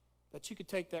that you could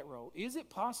take that role? Is it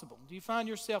possible? Do you find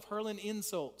yourself hurling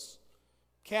insults,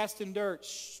 casting dirt,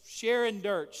 sharing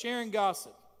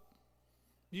gossip?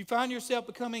 Do you find yourself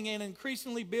becoming an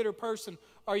increasingly bitter person?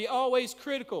 Are you always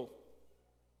critical?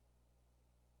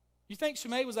 You think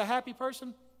Shimei was a happy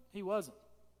person? He wasn't.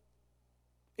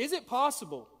 Is it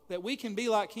possible that we can be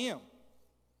like him?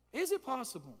 Is it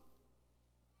possible?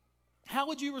 How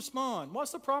would you respond?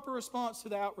 What's the proper response to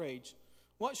the outrage?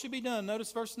 What should be done? Notice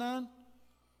verse 9.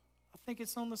 I think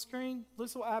it's on the screen.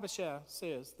 Listen what Abishai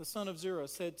says. The son of Zerah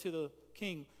said to the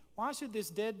king, why should this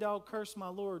dead dog curse my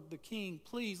lord, the king?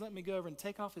 Please let me go over and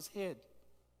take off his head.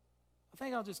 I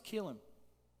think I'll just kill him.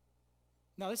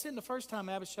 Now, this isn't the first time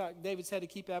David's had to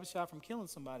keep Abishai from killing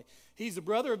somebody. He's the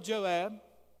brother of Joab.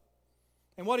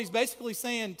 And what he's basically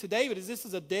saying to David is this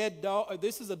is a dead dog,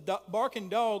 barking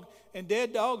dog, and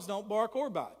dead dogs don't bark or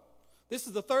bite. This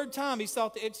is the third time he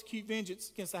sought to execute vengeance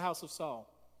against the house of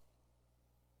Saul.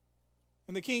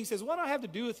 And the king says, what do I have to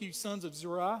do with you, sons of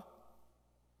Zeruiah?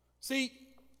 See,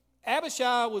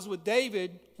 Abishai was with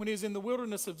David when he was in the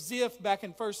wilderness of Ziph back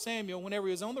in 1 Samuel, whenever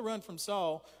he was on the run from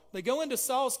Saul. They go into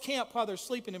Saul's camp while they're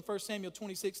sleeping in 1 Samuel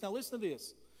 26. Now listen to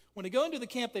this. When they go into the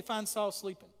camp, they find Saul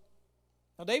sleeping.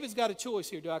 Now David's got a choice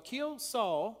here. Do I kill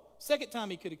Saul, second time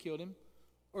he could have killed him,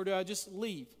 or do I just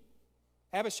leave?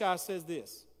 Abishai says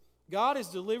this, God has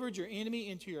delivered your enemy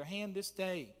into your hand this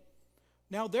day.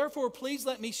 Now therefore, please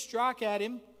let me strike at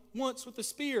him once with the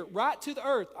spear, right to the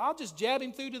earth. I'll just jab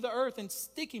him through to the earth and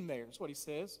stick him there, is what he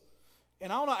says.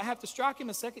 And I'll not have to strike him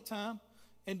a second time.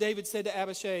 And David said to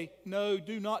Abishai, no,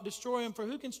 do not destroy him, for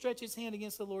who can stretch his hand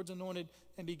against the Lord's anointed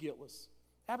and be guiltless?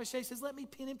 Abishai says, let me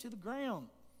pin him to the ground.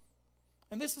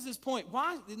 And this is his point.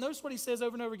 Why? Notice what he says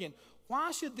over and over again.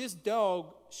 Why should this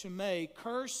dog, Shimei,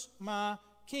 curse my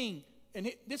king?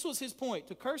 And this was his point.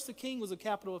 To curse the king was a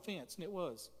capital offense, and it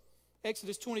was.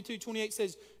 Exodus 22:28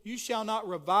 says, you shall not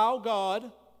revile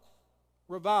God,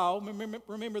 revile,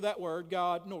 remember that word,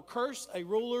 God, nor curse a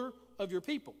ruler of your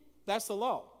people. That's the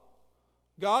law.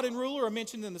 God and ruler are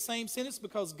mentioned in the same sentence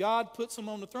because God puts him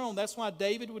on the throne. That's why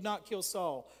David would not kill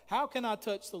Saul. How can I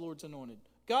touch the Lord's anointed?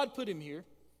 God put him here.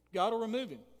 God will remove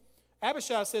him.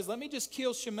 Abishai says, let me just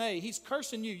kill Shimei. He's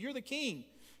cursing you. You're the king.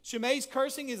 Shimei's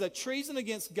cursing is a treason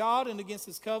against God and against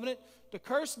his covenant. To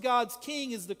curse God's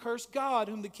king is to curse God,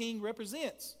 whom the king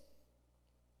represents.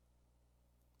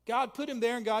 God put him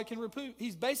there, and God can remove.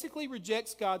 He basically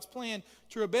rejects God's plan.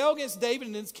 To rebel against David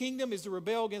and his kingdom is to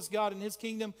rebel against God and his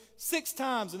kingdom. 6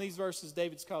 times in these verses,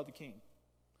 David's called the king.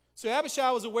 So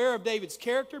Abishai was aware of David's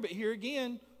character, but here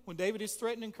again, when David is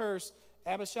threatened and cursed,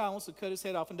 Abishai wants to cut his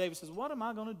head off, and David says, what am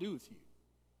I going to do with you?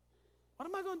 What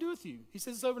am I going to do with you? He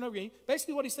says this over and over again.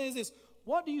 Basically what he's saying is this,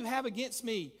 what do you have against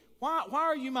me? Why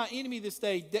are you my enemy this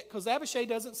day? Because Abishai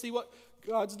doesn't see what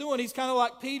God's doing. He's kind of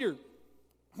like Peter.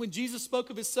 When Jesus spoke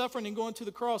of his suffering and going to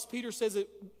the cross, Peter says it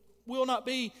will not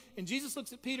be. And Jesus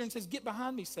looks at Peter and says, get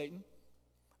behind me, Satan.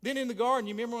 Then in the garden,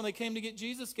 you remember when they came to get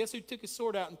Jesus? Guess who took his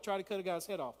sword out and tried to cut a guy's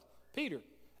head off? Peter.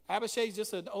 Abishai's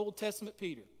just an Old Testament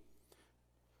Peter.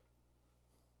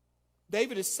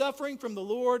 David is suffering from the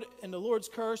Lord and the Lord's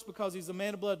curse because he's a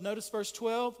man of blood. Notice verse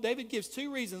 12. David gives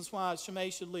 2 reasons why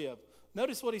Shimei should live.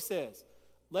 Notice what he says.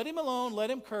 Let him alone,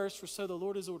 let him curse, for so the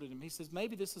Lord has ordered him. He says,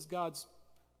 maybe this is God's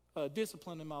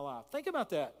discipline in my life. Think about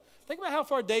that. Think about how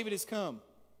far David has come.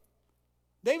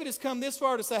 David has come this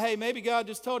far to say, hey, maybe God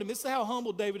just told him. This is how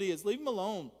humble David is. Leave him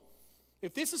alone.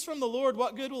 If this is from the Lord,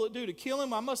 what good will it do to kill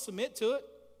him? I must submit to it.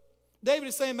 David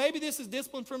is saying, maybe this is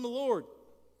discipline from the Lord.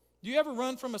 Do you ever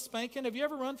run from a spanking? Have you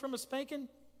ever run from a spanking?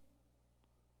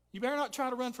 You better not try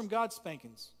to run from God's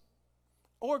spankings.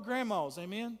 Or grandma's,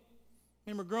 amen?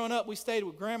 Remember growing up, we stayed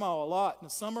with grandma a lot in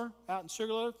the summer out in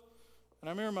Sugarloaf. And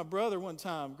I remember my brother one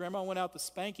time, grandma went out to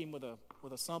spank him with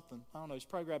a something. I don't know, she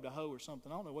probably grabbed a hoe or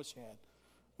something. I don't know what she had.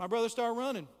 My brother started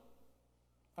running.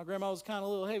 My grandma was kind of a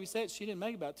little heavy set. She didn't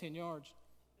make about 10 yards.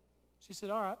 She said,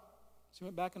 all right. She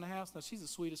went back in the house. Now, she's the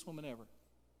sweetest woman ever,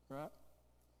 right?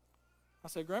 I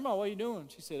said, Grandma, what are you doing?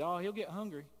 She said, oh, he'll get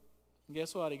hungry. And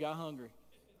guess what? He got hungry.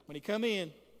 When he come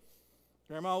in,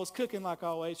 Grandma was cooking like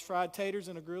always, fried taters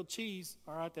and a grilled cheese.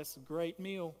 All right, that's a great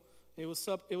meal. It was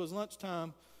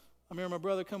lunchtime. I remember my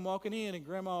brother come walking in, and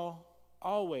Grandma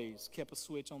always kept a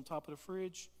switch on top of the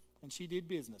fridge, and she did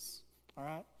business. All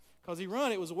right, because he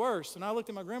run, it was worse. And I looked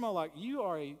at my grandma like, you're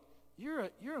a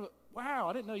wow,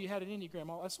 I didn't know you had it in you,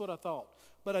 Grandma. That's what I thought.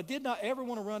 But I did not ever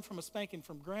want to run from a spanking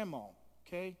from Grandma,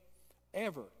 okay,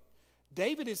 ever.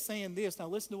 David is saying this. Now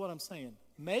listen to what I'm saying.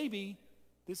 Maybe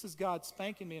this is God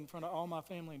spanking me in front of all my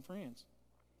family and friends.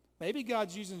 Maybe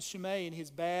God's using Shimei and his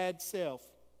bad self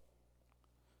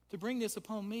to bring this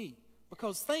upon me.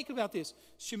 Because think about this.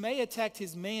 Shimei attacked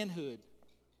his manhood,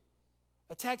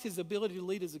 attacked his ability to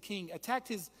lead as a king, attacked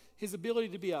his ability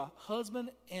to be a husband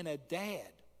and a dad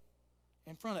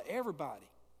in front of everybody,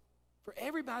 for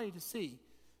everybody to see.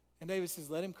 And David says,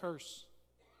 let him curse.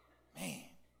 Man.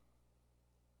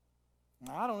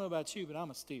 Now, I don't know about you, but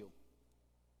I'm a steel.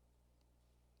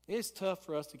 It's tough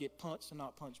for us to get punched and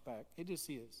not punch back. It just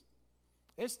is.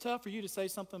 It's tough for you to say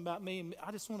something about me, and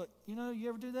I just want to, you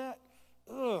ever do that?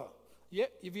 Ugh. Yeah,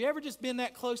 have you ever just been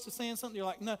that close to saying something? You're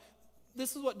like, no,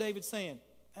 this is what David's saying.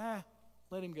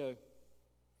 Let him go.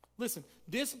 Listen,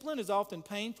 discipline is often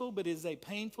painful, but it is a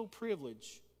painful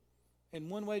privilege. And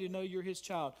one way to know you're his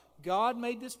child. God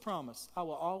made this promise. I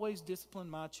will always discipline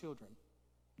my children.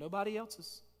 Nobody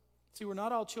else's. See, we're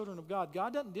not all children of God.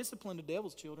 God doesn't discipline the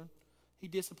devil's children. He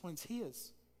disciplines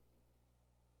his.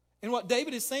 And what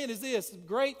David is saying is this,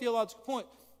 great theological point.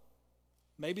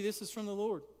 Maybe this is from the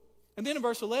Lord. And then in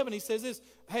verse 11 he says this,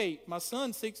 hey, my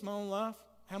son seeks my own life.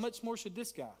 How much more should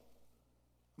this guy?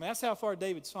 I mean, that's how far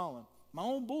David's fallen. My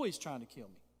own boy's trying to kill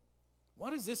me.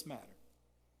 What does this matter?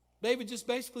 David just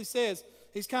basically says,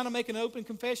 he's kind of making an open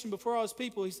confession before all his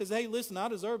people. He says, hey, listen, I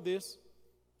deserve this.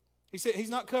 He said he's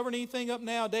not covering anything up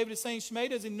now. David is saying Shimei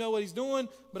doesn't even know what he's doing,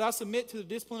 but I submit to the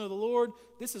discipline of the Lord.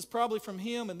 This is probably from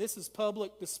him, and this is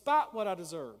public, despite what I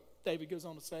deserve. David goes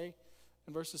on to say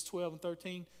in verses 12 and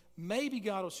 13, maybe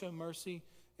God will show mercy,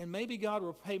 and maybe God will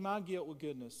repay my guilt with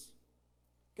goodness.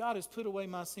 God has put away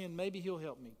my sin. Maybe he'll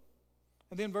help me.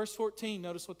 And then verse 14,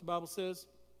 notice what the Bible says.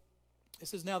 It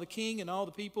says, now the king and all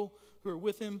the people who were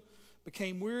with him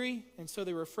became weary, and so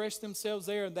they refreshed themselves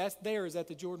there, and there is at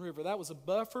the Jordan River. That was a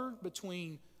buffer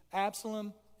between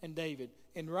Absalom and David.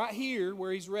 And right here,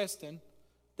 where he's resting,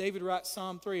 David writes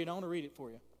Psalm 3, and I want to read it for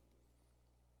you.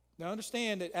 Now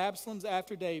understand that Absalom's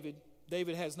after David.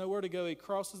 David has nowhere to go. He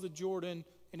crosses the Jordan,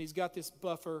 and he's got this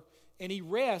buffer, and he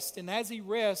rests, and as he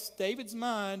rests, David's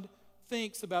mind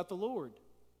thinks about the Lord.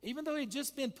 Even though he'd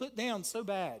just been put down so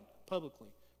bad publicly,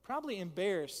 probably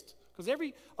embarrassed,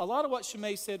 because a lot of what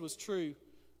Shimei said was true.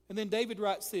 And then David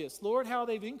writes this, Lord, how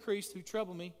they've increased who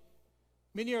trouble me.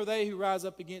 Many are they who rise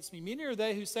up against me. Many are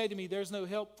they who say to me, there's no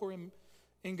help for him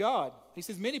in God. He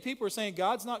says, many people are saying,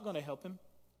 God's not going to help him.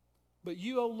 But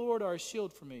you, O Lord, are a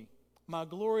shield for me, my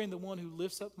glory and the one who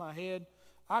lifts up my head.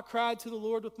 I cried to the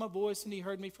Lord with my voice, and he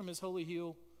heard me from his holy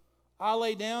hill. I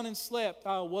lay down and slept.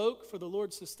 I awoke, for the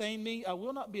Lord sustained me. I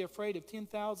will not be afraid of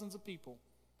 10,000s of people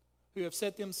who have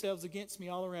set themselves against me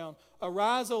all around.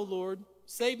 Arise, O Lord,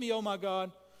 save me, O my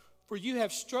God, for you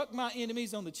have struck my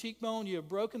enemies on the cheekbone. You have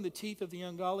broken the teeth of the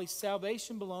ungodly.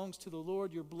 Salvation belongs to the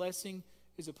Lord. Your blessing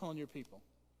is upon your people.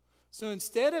 So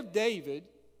instead of David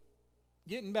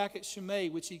getting back at Shimei,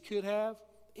 which he could have,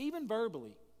 even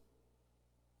verbally,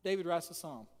 David writes a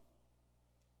psalm.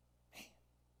 Man.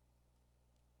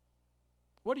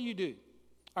 What do you do?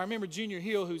 I remember Junior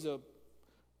Hill, who's a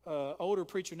older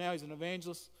preacher now. He's an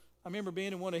evangelist. I remember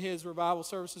being in one of his revival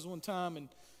services one time, and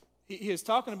he was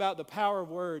talking about the power of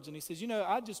words. And he says,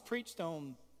 I just preached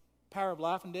on power of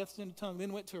life and death is in the tongue,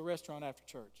 then went to a restaurant after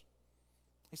church.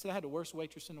 He said, I had the worst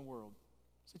waitress in the world.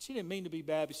 He said, she didn't mean to be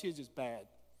bad, but she was just bad.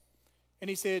 And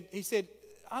he said,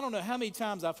 I don't know how many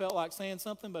times I felt like saying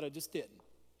something, but I just didn't.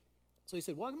 So he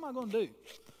said, what am I going to do?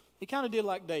 He kind of did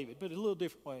like David, but in a little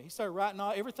different way. He started writing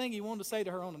everything he wanted to say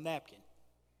to her on a napkin.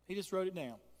 He just wrote it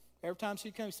down. Every time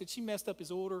she'd come, he said, she messed up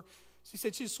his order. She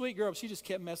said, she's a sweet girl, but she just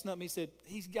kept messing up. And he said,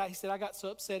 I got so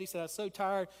upset. He said, I was so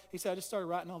tired. He said, I just started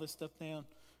writing all this stuff down.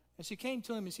 And she came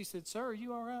to him and she said, sir, are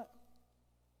you all right?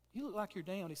 You look like you're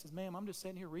down. He says, ma'am, I'm just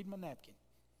sitting here reading my napkin.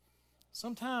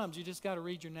 Sometimes you just got to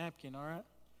read your napkin, all right?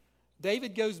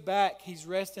 David goes back. He's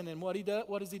resting, and what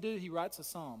does he do? He writes a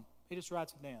psalm. He just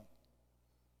writes it down.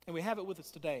 And we have it with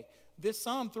us today. This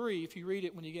Psalm 3, if you read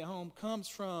it when you get home, comes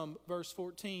from verse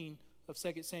 14 of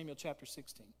 2 Samuel chapter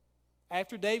 16.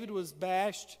 After David was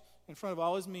bashed in front of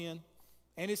all his men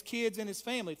and his kids and his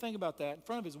family, think about that, in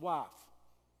front of his wife.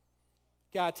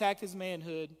 God attacked his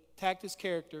manhood, attacked his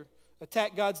character,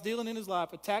 attacked God's dealing in his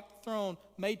life, attacked the throne,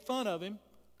 made fun of him,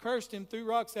 cursed him, threw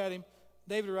rocks at him.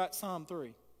 David writes Psalm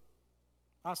 3.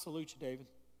 I salute you, David.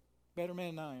 Better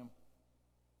man than I am.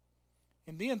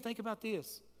 And then think about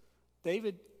this.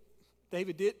 David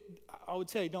did, I would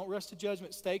tell you, don't rush to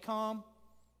judgment. Stay calm.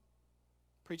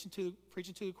 Preaching to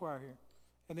the choir here.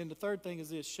 And then the third thing is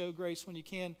this, show grace when you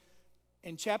can.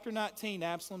 In chapter 19,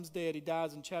 Absalom's dead. He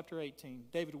dies in chapter 18.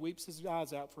 David weeps his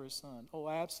eyes out for his son. Oh,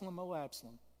 Absalom,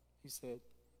 he said.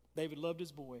 David loved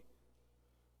his boy.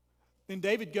 Then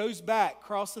David goes back,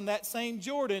 crossing that same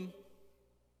Jordan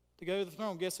to go to the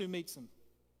throne. Guess who meets him?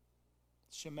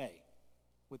 Shimei,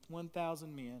 with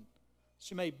 1,000 men.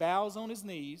 Shimei bows on his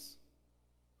knees,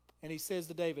 and he says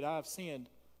to David, I have sinned.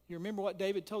 You remember what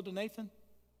David told to Nathan?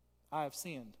 I have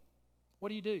sinned.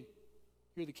 What do?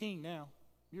 You're the king now.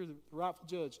 You're the rightful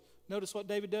judge. Notice what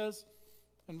David does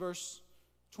in verse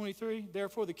 23.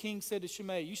 Therefore the king said to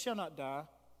Shimei, you shall not die.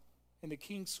 And the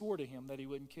king swore to him that he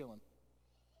wouldn't kill him.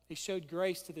 He showed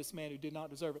grace to this man who did not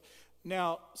deserve it.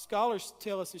 Now, scholars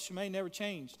tell us that Shimei never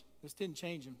changed. This didn't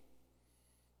change him.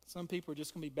 Some people are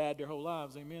just going to be bad their whole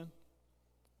lives, amen?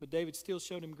 But David still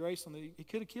showed him grace. He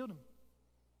could have killed him.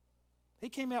 He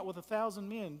came out with 1,000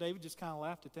 men. David just kind of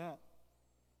laughed at that.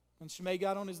 And Shimei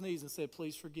got on his knees and said,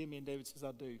 please forgive me. And David says,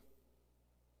 I do.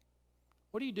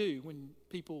 What do you do when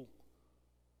people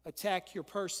attack your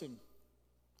person,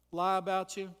 lie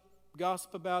about you,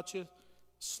 gossip about you,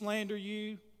 slander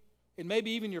you, and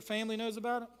maybe even your family knows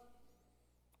about it?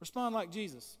 Respond like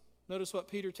Jesus. Notice what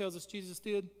Peter tells us Jesus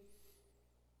did.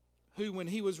 Who, when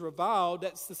he was reviled,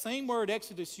 that's the same word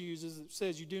Exodus uses. It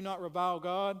says, you do not revile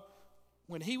God.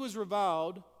 When he was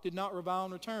reviled, did not revile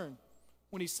in return.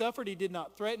 When he suffered, he did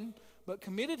not threaten, but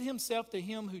committed himself to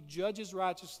him who judges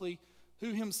righteously,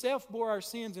 who himself bore our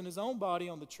sins in his own body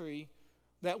on the tree,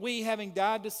 that we, having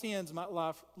died to sins, might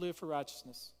live for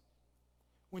righteousness.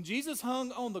 When Jesus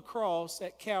hung on the cross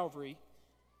at Calvary,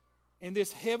 in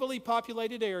this heavily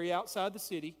populated area outside the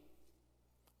city,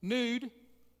 nude,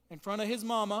 in front of his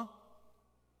mama,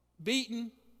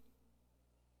 beaten,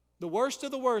 the worst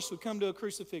of the worst would come to a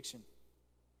crucifixion.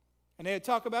 And they'd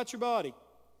talk about your body.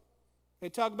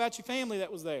 They'd talk about your family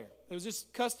that was there. It was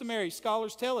just customary,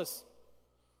 scholars tell us.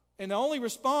 And the only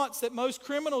response that most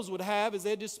criminals would have is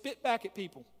they'd just spit back at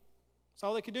people. That's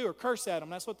all they could do, or curse at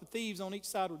them. That's what the thieves on each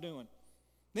side were doing.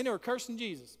 Then they were cursing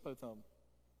Jesus, both of them.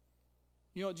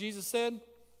 You know what Jesus said?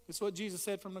 It's what Jesus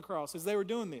said from the cross, as they were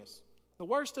doing this. The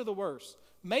worst of the worst.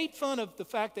 Made fun of the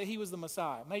fact that he was the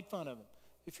Messiah. Made fun of him.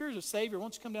 If you're a Savior, why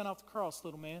don't you come down off the cross,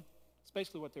 little man? That's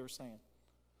basically what they were saying.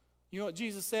 You know what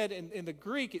Jesus said? In the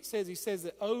Greek, he says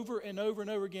it over and over and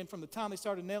over again from the time they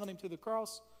started nailing him to the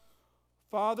cross.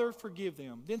 Father, forgive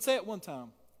them. Didn't say it one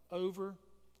time. Over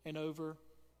and over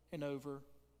and over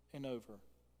and over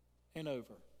and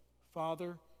over.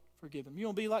 Father, forgive them. You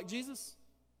want to be like Jesus?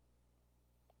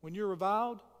 When you're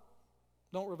reviled,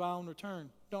 don't revile in return.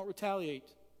 Don't retaliate.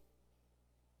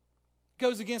 It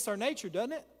goes against our nature,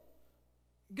 doesn't it?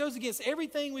 It goes against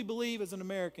everything we believe as an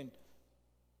American.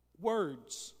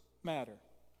 Words matter.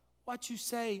 What you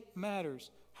say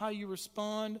matters. How you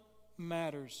respond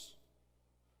matters.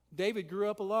 David grew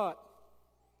up a lot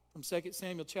from 2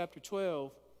 Samuel chapter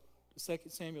 12 to 2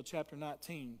 Samuel chapter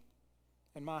 19.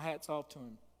 And my hat's off to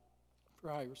him for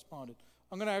how he responded.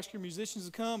 I'm going to ask your musicians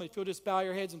to come. If you'll just bow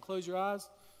your heads and close your eyes.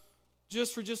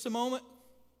 Just for just a moment.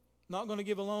 Not going to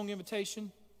give a long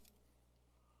invitation.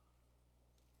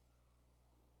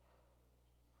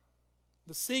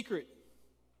 The secret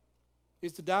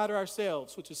is to die to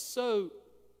ourselves, which is so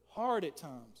hard at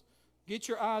times. Get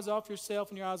your eyes off yourself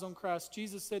and your eyes on Christ.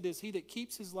 Jesus said this, he that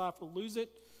keeps his life will lose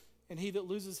it, and he that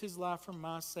loses his life for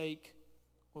my sake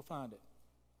will find it.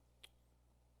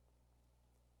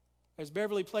 As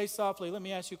Beverly plays softly, let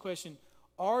me ask you a question.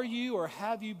 Are you or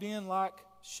have you been like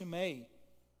Shimei?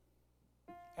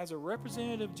 As a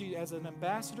representative of Jesus, as an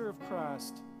ambassador of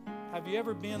Christ, have you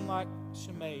ever been like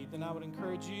Shimei? Then I would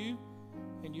encourage you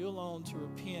and you alone to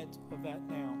repent of that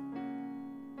now.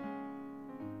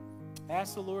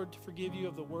 Ask the Lord to forgive you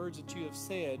of the words that you have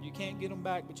said. You can't get them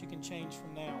back, but you can change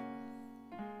from now.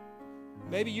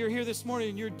 Maybe you're here this morning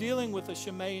and you're dealing with a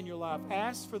Shimei in your life.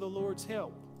 Ask for the Lord's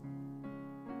help.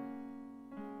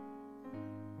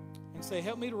 And say,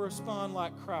 help me to respond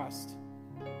like Christ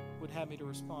would have me to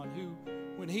respond, who,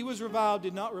 when he was reviled,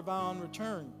 did not revile in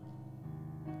return.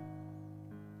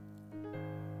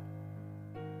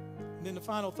 And then the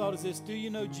final thought is this: do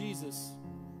you know Jesus?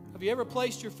 Have you ever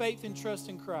placed your faith and trust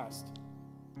in Christ?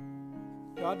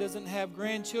 God doesn't have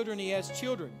grandchildren, he has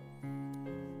children.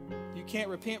 You can't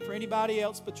repent for anybody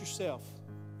else but yourself.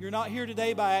 You're not here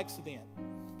today by accident.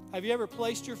 Have you ever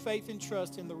placed your faith and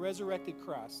trust in the resurrected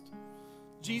Christ?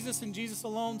 Jesus and Jesus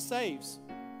alone saves.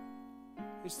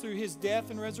 It's through his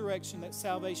death and resurrection that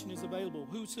salvation is available.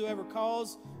 Whosoever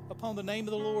calls upon the name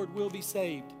of the Lord will be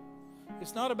saved.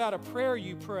 It's not about a prayer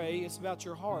you pray, it's about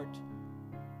your heart.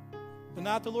 The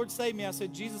night the Lord saved me, I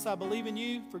said, Jesus, I believe in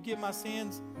you, forgive my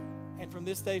sins, and from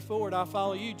this day forward, I'll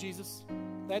follow you, Jesus.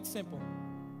 That's simple.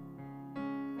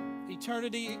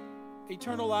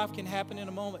 Eternal life can happen in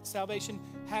a moment. Salvation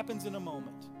happens in a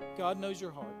moment. God knows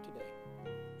your heart today.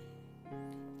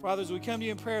 Father, as we come to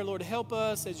you in prayer, Lord, help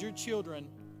us as your children,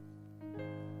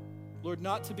 Lord,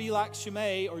 not to be like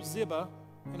Shimei or Ziba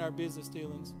in our business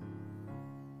dealings.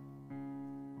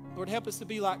 Lord, help us to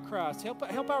be like Christ.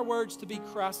 Help our words to be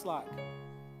Christ-like.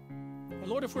 And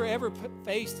Lord, if we're ever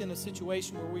faced in a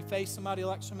situation where we face somebody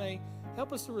like Shimei,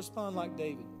 help us to respond like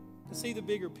David, to see the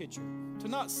bigger picture, to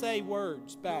not say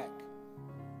words back.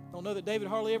 Don't know that David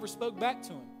hardly ever spoke back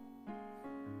to him.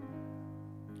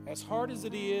 As hard as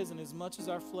it is and as much as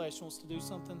our flesh wants to do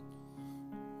something,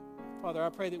 Father, I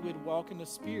pray that we'd walk in the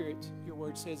Spirit, your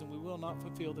word says, and we will not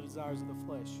fulfill the desires of the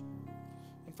flesh.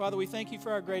 And Father, we thank you for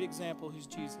our great example, who's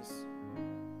Jesus,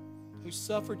 who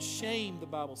suffered shame, the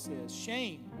Bible says.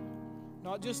 Shame.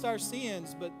 Not just our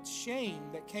sins, but shame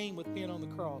that came with being on the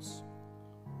cross.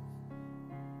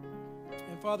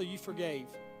 And Father, you forgave.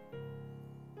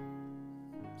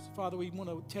 So Father, we want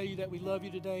to tell you that we love you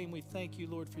today, and we thank you,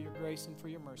 Lord, for your grace and for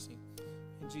your mercy.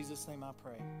 In Jesus' name I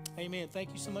pray. Amen.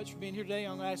 Thank you so much for being here today.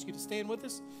 I'm going to ask you to stand with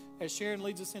us as Sharon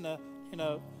leads us in a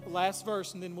last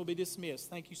verse, and then we'll be dismissed.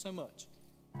 Thank you so much.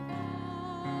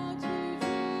 Now to Jesus I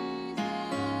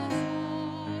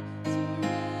surrender, all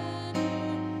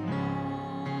to Him I freely give.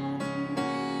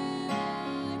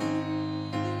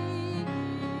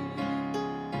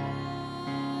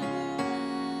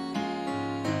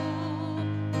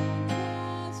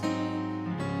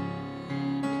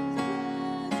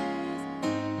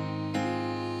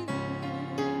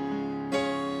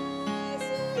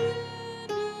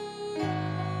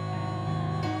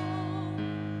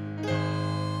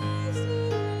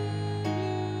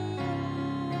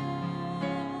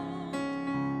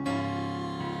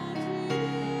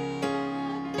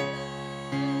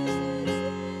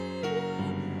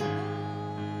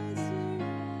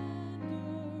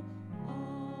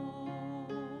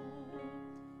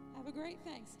 Have a great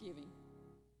Thanksgiving.